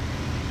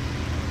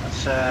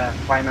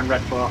 That's Wyman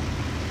Red 4.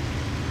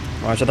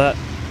 Roger that.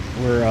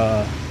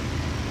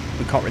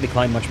 We can't really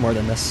climb much more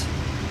than this.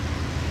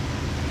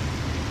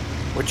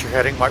 What's your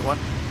heading, White 1?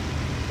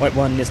 White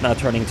 1 is now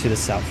turning to the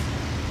south.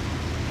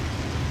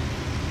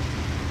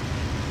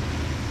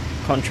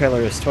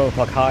 Contrailer is 12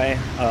 o'clock high.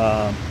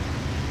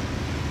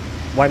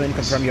 Wyman,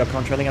 confirm you are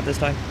contrailing at this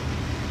time?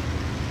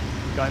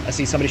 I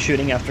see somebody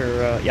shooting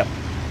after, yep.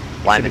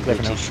 Wyman Blue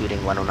 2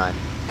 shooting 109.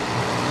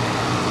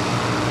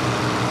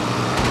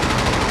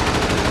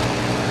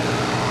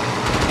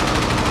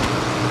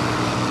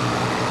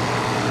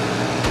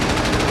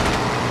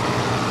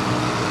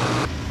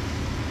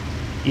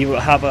 You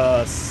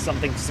have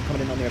something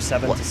coming in on your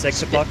 7 to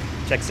 6 o'clock?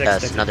 Check 6.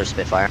 Yes, another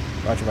Spitfire.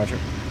 Roger, roger.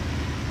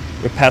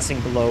 We're passing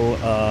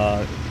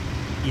below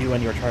you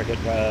and your target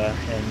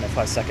in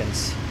 5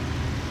 seconds.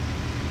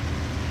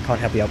 Can't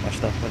help you out much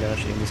though when they're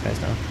shooting these guys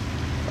down.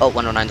 Oh,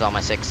 109's on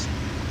my 6.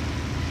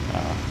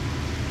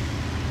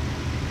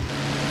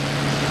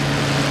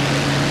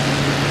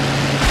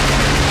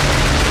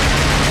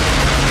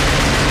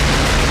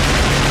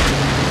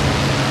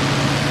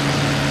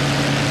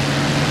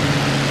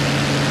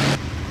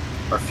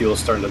 Our fuel's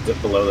starting to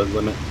dip below the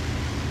limit.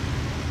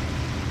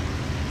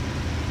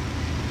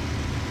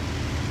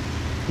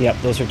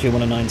 Yep, those are 2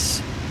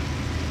 109s.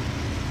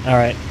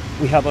 Alright,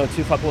 we have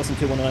 2 Focke-Wulfs and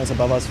 2 109s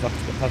above us.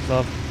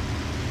 Focke-Wulf.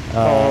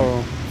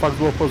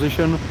 Focke-Wulf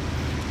position.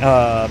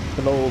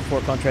 Below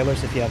 4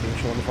 contrailers, if you have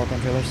visual on the 4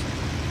 contrailers.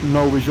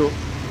 No visual.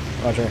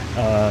 Roger.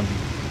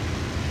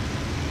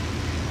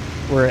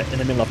 We're in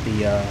the middle of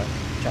the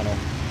channel.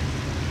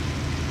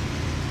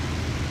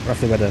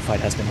 Roughly where the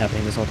fight has been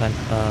happening this whole time.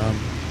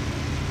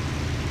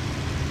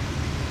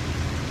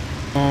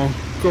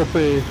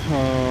 Copy.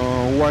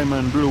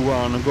 Wyman Blue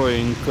 1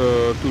 going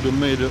to the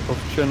mid of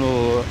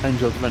channel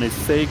Angel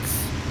 26.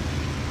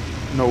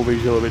 No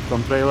visual with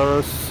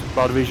contrailers,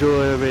 but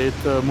visual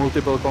with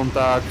multiple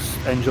contacts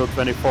Angel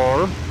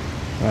 24.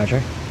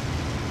 Roger.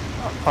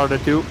 Are the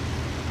 2?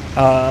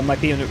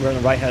 Might be we're on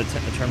the right hand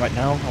turn right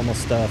now,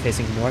 almost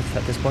facing north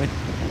at this point.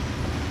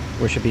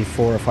 We should be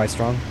 4 or 5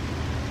 strong.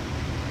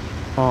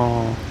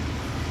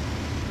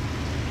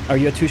 Are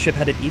you a 2-ship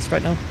headed east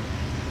right now?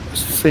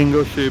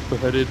 Single ship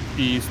headed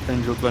east,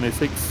 Angel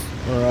 26.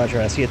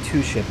 Roger, I see a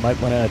 2-ship. Might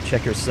want to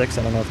check your 6.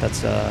 I don't know if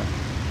that's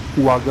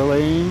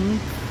Waggling.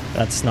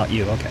 That's not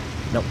you. Okay.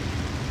 Nope.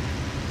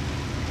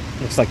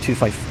 Looks like 2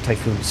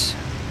 Typhoons.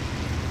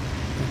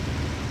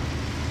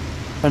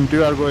 And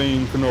you are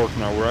going north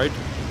now, right?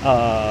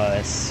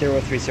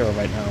 030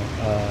 right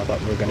now, but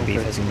we're going to be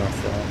facing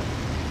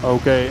north.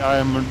 Okay, I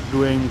am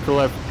doing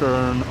left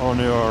turn on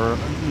your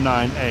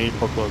 9-8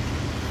 o'clock.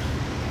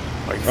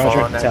 Are you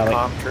following that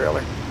comp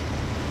trailer?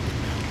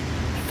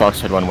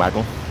 Foxhead 1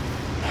 waggle.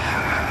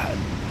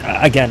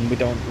 Again, we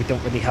don't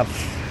really have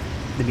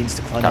the means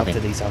to climb Copy. up to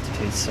these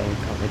altitudes, so we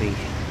can't really.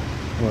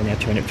 We're only at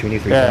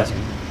 23,000.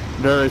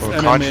 There is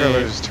enemy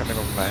contrailers turning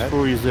over my head.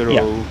 30.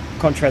 Yeah,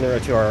 contrailer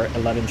to our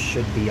 11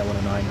 should be a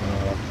 109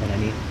 or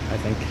 190, I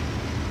think.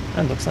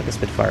 And looks like a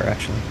Spitfire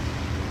actually.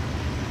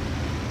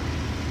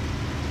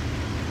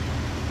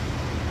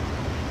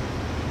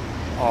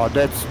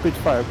 That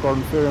Spitfire,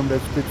 confirm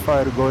that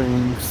Spitfire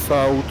going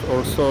south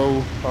or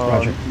so.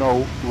 Roger.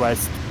 No,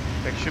 west.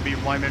 That should be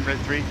Wyman Red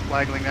 3,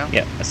 waggling now.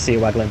 Yeah, I see you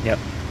waggling, yep.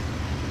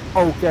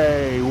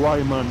 Okay,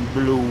 Wyman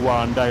Blue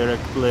 1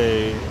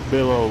 directly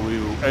below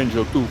you,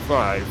 Angel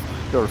 25,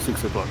 you're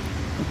 6 o'clock.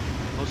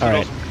 Most of All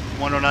those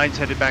right. 109s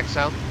headed back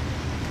south.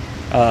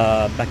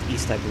 Back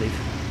east, I believe.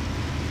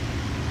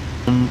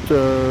 And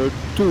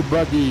 2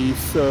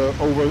 buggies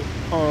over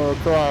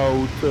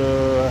cloud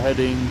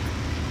heading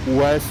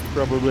west,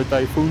 probably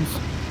Typhoons.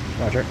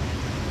 Roger.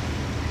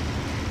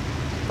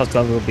 Plus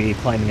Club will be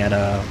climbing at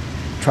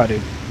try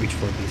to reach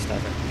for beast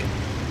diver. We can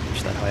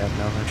reach that high up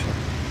now, actually.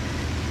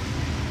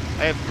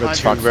 I have Red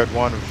 2, contact, Red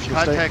 1, fuel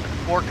state.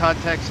 4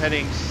 contacts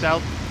heading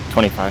south,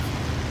 25.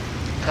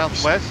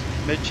 southwest.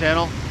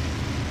 Mid-channel.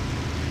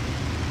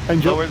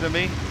 Angel. Lower than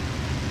me.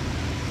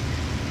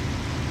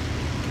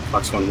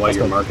 Fox 1 white,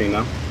 you're marking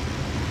now?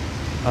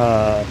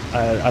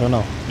 I don't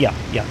know. Yeah.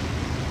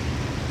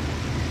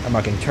 I'm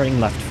marking, turning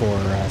left for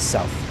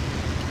south.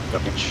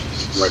 Okay.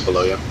 Right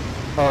below you.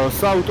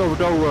 South of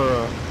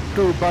Dover,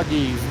 2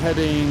 buggies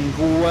heading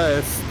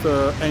west,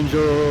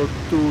 Angel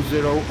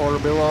 20 or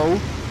below.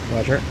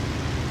 Roger.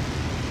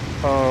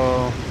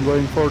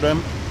 Going for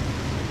them.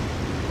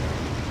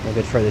 A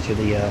bit further to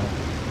the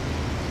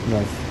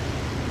north.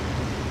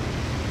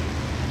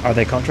 Are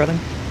they contra-them?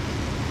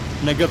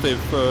 Negative,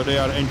 they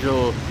are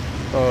Angel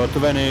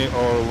 20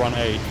 or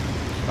 18.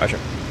 Roger.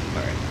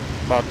 Alright.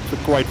 But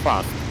quite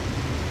fast.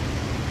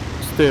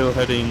 Still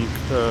heading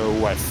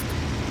west.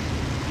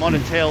 I'm on a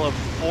tail of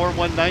 4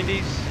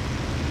 190s,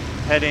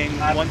 heading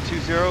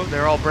 120.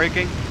 They're all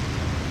braking.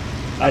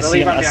 I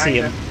see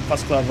him.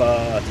 First club,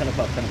 10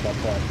 o'clock.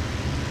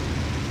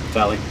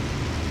 Tally.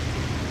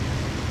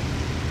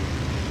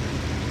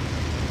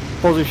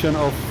 Position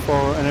of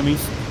 4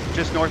 enemies.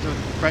 Just north of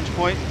French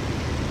Point.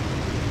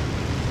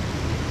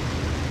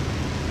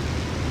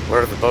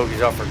 Where are the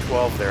bogeys off for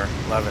 12 there?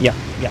 11. Yeah.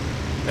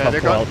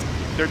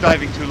 They're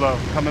diving too low.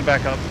 Coming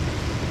back up.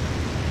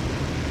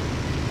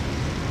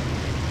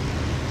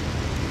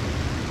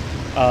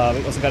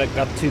 We also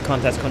got 2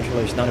 contest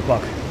controllers, 9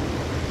 o'clock.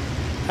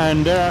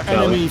 And there are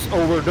enemies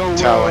over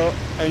Dover,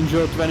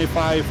 Angel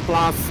 25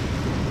 plus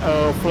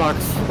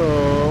flags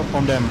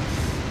on them.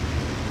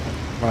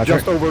 Roger.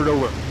 Just over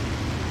Dover.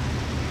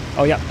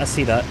 Oh yeah, I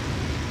see that.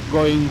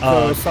 Going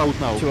south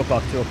now. 2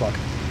 o'clock.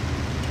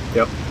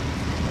 Yep.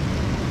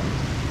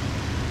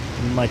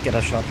 Might get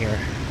a shot here.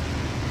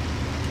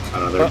 I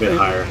don't know, they're a bit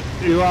higher.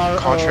 You are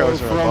Contrails are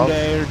from above.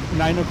 there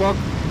 9 o'clock?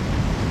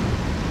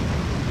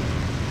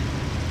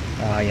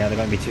 Yeah, they're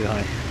going to be too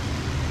high.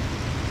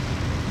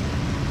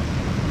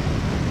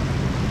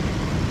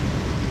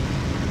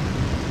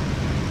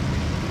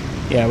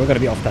 Yeah, we're going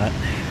to be off that.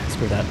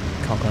 Screw that.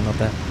 Can't climb up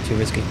that. Too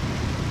risky.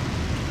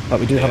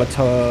 But we do have a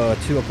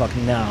 2 o'clock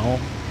now.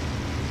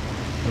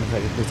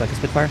 Looks like a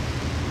Spitfire.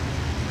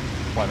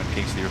 Wyman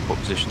Kingsley, report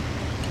position.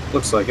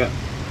 Looks like it.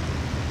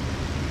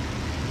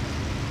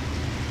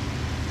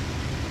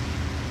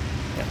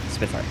 Yeah,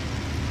 Spitfire.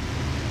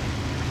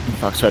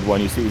 Foxtrot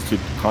 1, you see these 2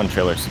 con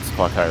trailers, 6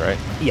 o'clock high, right?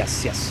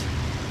 Yes.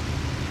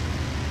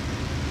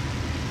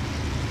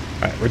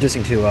 Alright,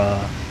 reducing to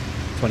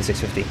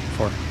 2650.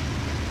 4.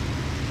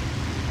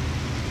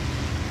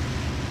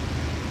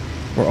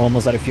 We're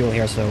almost out of fuel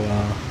here, so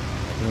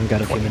we've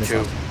got a few minutes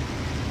left.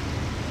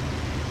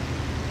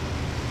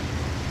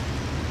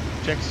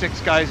 Check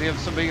 6, guys. You have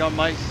somebody on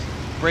mice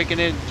breaking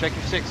in. Check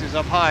your 6s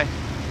up high.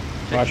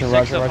 Check Roger.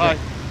 your 6 up high.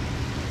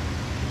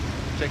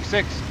 Check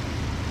 6.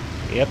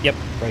 Yep.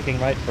 Braking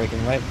right.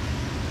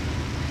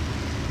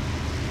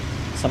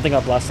 Something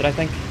got blasted, I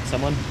think.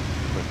 Someone.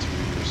 But 2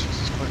 your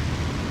 6 is clear.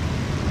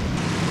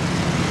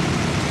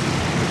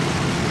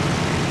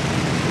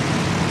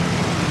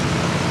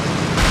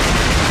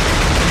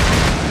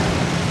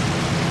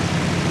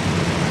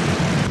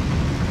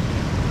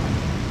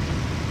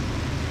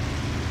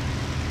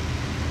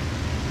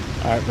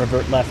 Alright,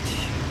 revert left.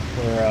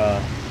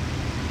 We're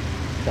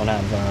don't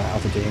have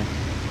altitude here.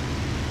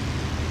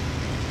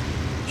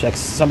 Check,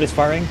 somebody's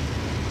firing.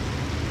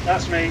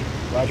 That's me.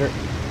 Roger.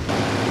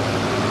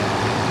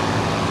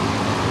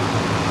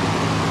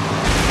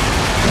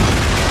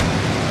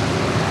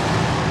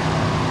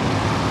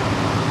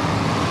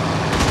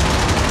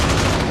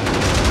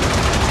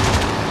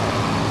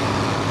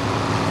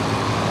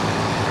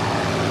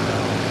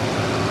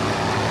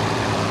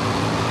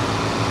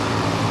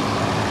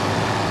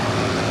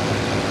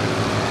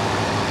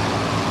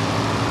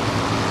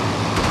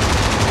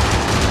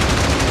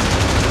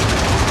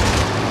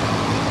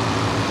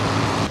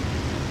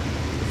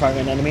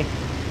 Firing an enemy.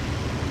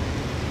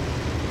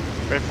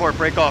 Red 4,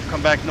 break off.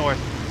 Come back north.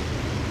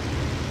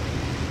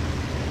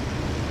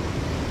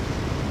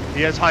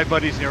 He has high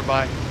buddies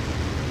nearby.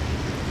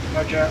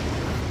 Roger.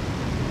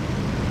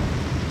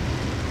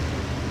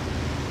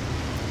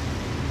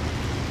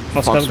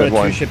 Foxtrot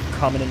got a 2 ship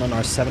coming in on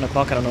our 7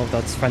 o'clock. I don't know if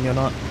that's friendly or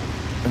not.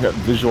 I got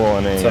visual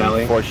on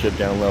a 4 ship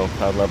down low,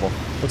 cloud level.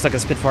 Looks like a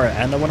Spitfire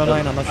and a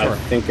 109, I'm not sure. I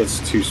think it's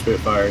 2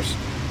 Spitfires.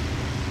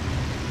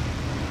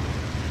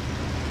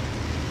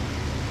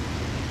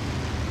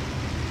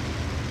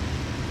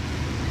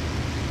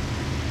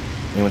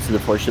 Anyone see the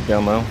 4 ship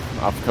down low,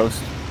 off the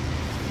coast?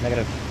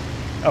 Negative.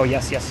 Oh,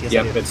 yes.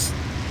 Yep, it's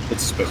a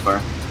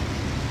Spitfire.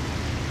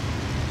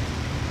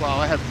 Wow,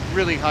 I have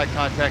really high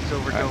contacts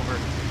over Dover.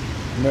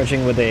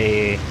 Merging with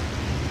a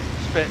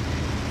Spit.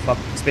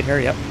 Spit here,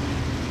 yep.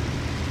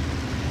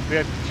 We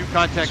have 2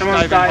 contacts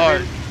Someone's diving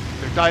hard. diving.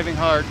 They're diving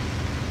hard.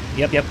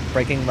 Yep.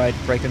 Braking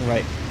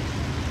right.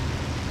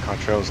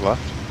 Contrails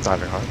left,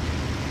 diving hard.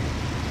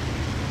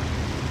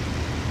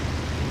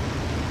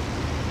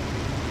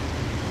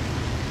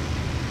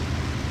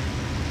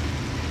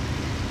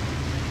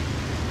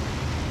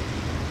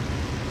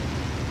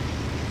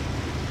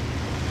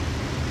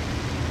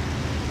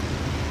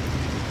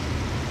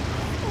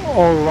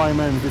 All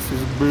Wyman, this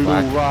is Blue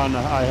Flag. 1.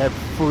 I have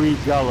 3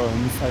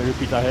 gallons. I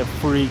repeat, I have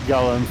 3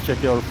 gallons.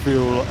 Check your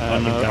fuel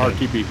and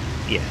RTP.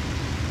 Yeah.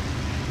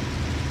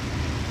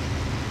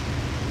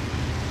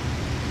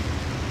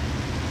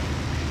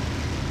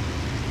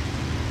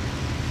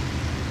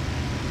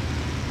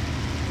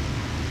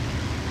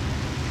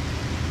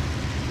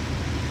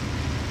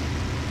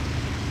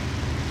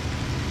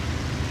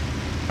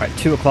 Alright,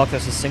 2 o'clock,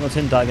 there's a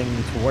Singleton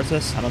diving towards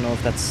us. I don't know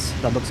if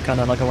that looks kind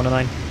of like a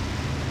 109.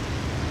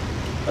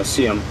 I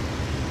see him.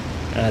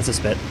 It's a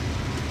spit.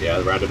 Yeah,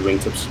 the rounded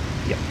wingtips.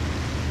 Yep.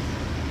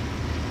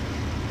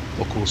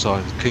 Or call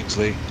signs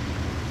Kingsley.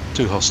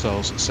 2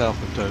 hostiles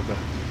south of Dover,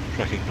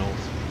 tracking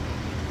north.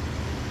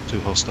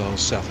 2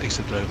 hostiles southeast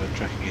of Dover,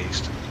 tracking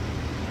east.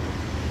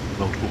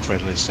 Multiple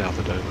friendlies south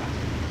of Dover.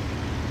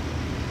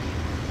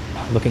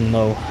 Looking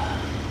low.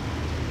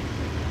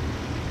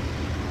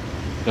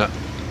 Yeah.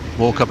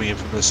 More coming in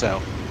from the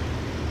south.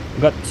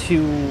 We've got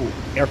 2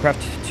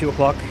 aircraft, 2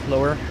 o'clock,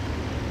 lower.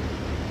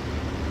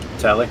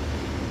 Tally.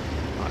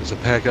 Right, there's a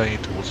pair going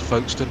in towards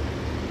Folkestone.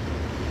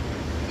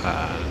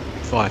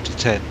 5 to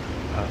 10,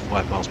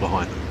 5 miles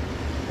behind them.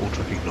 All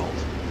tracking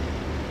north.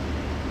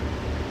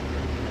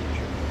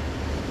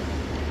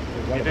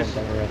 Right This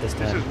above Dover at this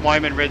time. is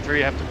Wyman Red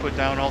 3 I have to put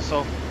down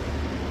also.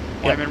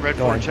 Yep, Wyman Red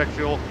go 4, on. check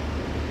fuel.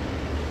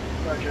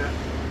 Roger.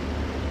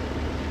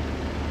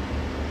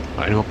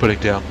 Right, anyone putting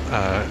down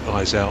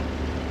eyes out?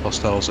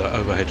 Hostiles are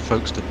overhead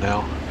Folkestone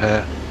now.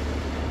 Pair,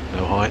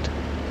 no height.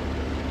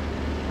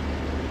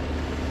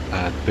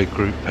 And big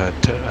group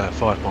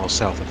 5 miles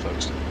south of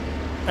Folkestone.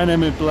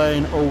 Enemy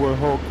plane over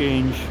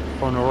Hawkinge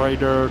on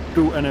radar.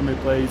 2 enemy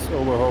planes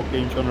over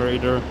Hawkinge on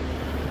radar.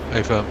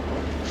 Affirm,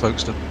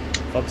 Folkestone.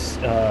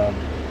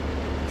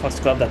 Fox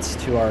Club, that's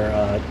to our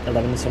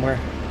 11 somewhere.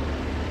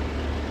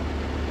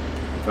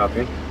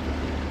 Copy.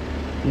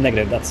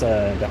 Negative, that's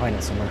behind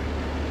us somewhere.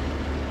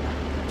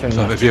 Turning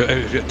So left. if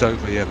you're at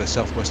Dover, yeah, they're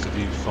southwest of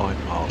you,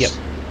 5 miles. Yep.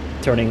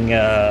 Turning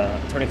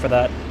for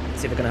that.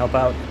 See if we can help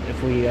out.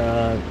 If we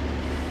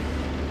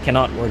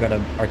cannot, we're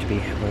gonna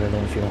RTB. We're low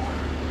on fuel.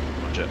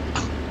 Roger.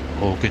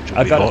 Hawkinge will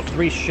I've be got hot.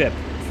 a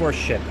 4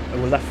 ship,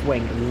 left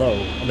wing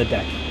low on the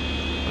deck.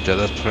 Roger,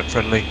 that's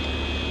friendly.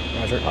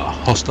 Roger.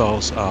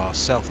 Hostiles are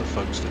south of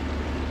Folkestone.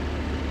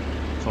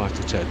 5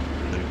 to 10,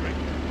 maneuvering.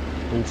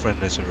 All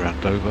friendlies are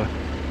around Dover.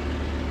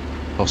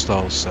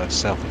 Hostiles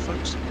south of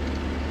Folkestone.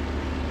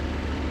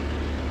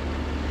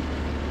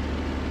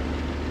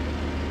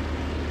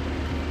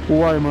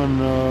 Wyman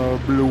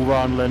Blue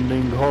 1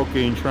 landing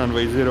Hawkinge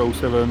runway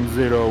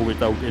 070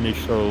 without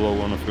initial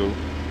low on fuel.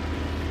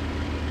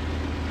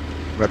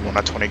 Red 1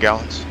 at 20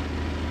 gallons.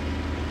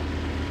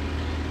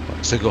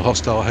 Right, single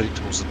hostile heading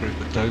towards the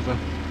group at Dover.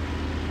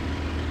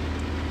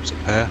 It's a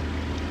pair.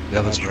 The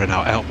others are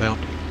now outbound.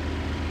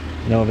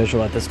 No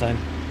visual at this time.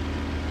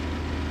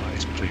 Right,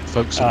 it's between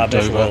Folkestone and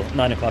Visual, Dover.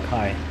 9 o'clock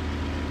high.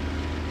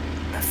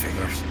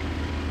 Figures.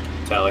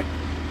 Tally.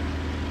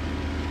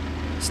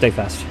 Stay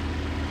fast.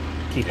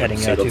 Keep heading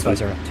Singleton.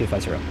 250.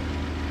 250.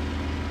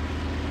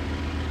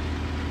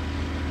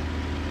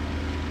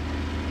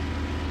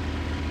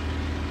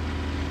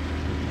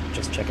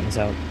 Just checking us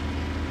out.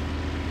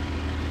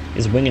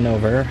 Is winging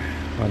over,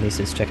 or at least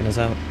is checking us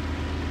out.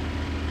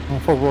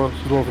 For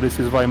this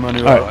is Wyman,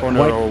 you Alright, are on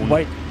your own.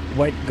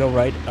 white go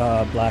right,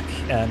 black,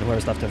 and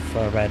whoever's left of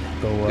red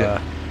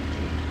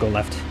go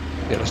left.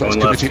 Yeah, so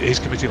he's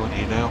committing on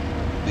you now.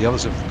 The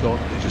others have gone.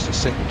 It's just a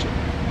Singleton.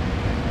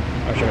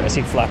 Oh, sure. I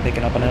see Flap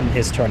picking up on him.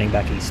 He's turning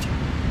back east.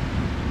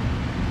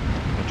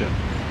 Roger.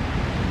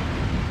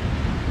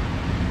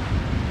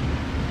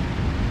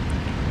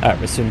 Alright,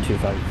 resume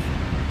 250.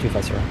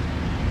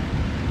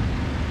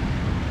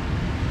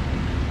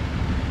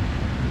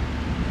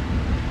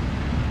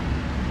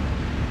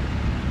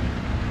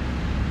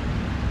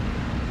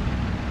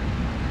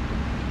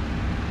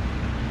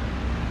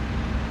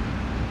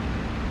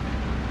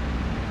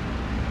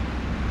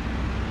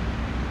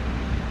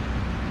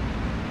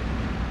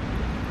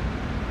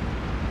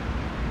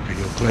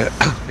 You're clear.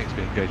 Things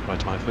being engaged by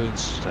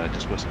typhoons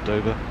just west of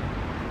Dover.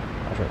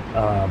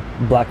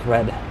 Black,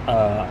 red.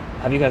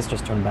 Have you guys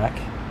just turned back?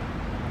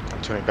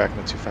 I'm turning back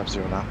into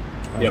 250 now.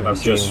 Yeah,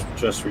 I've just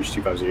reached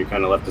 250. You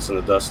kind of left us in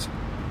the dust.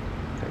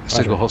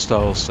 Single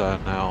hostiles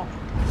now.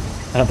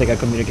 I don't think I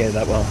communicated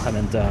that well. I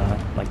meant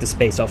like the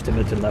space off to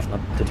move to the left, not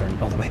to turn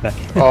all the way back.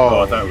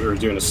 Oh, I thought we were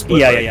doing a split.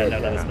 Yeah. No,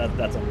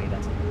 that's on me.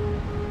 That's on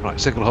me. Right,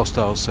 single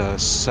hostiles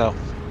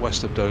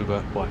southwest of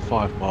Dover by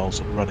 5 miles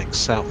and running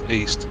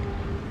southeast,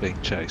 being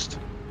chased.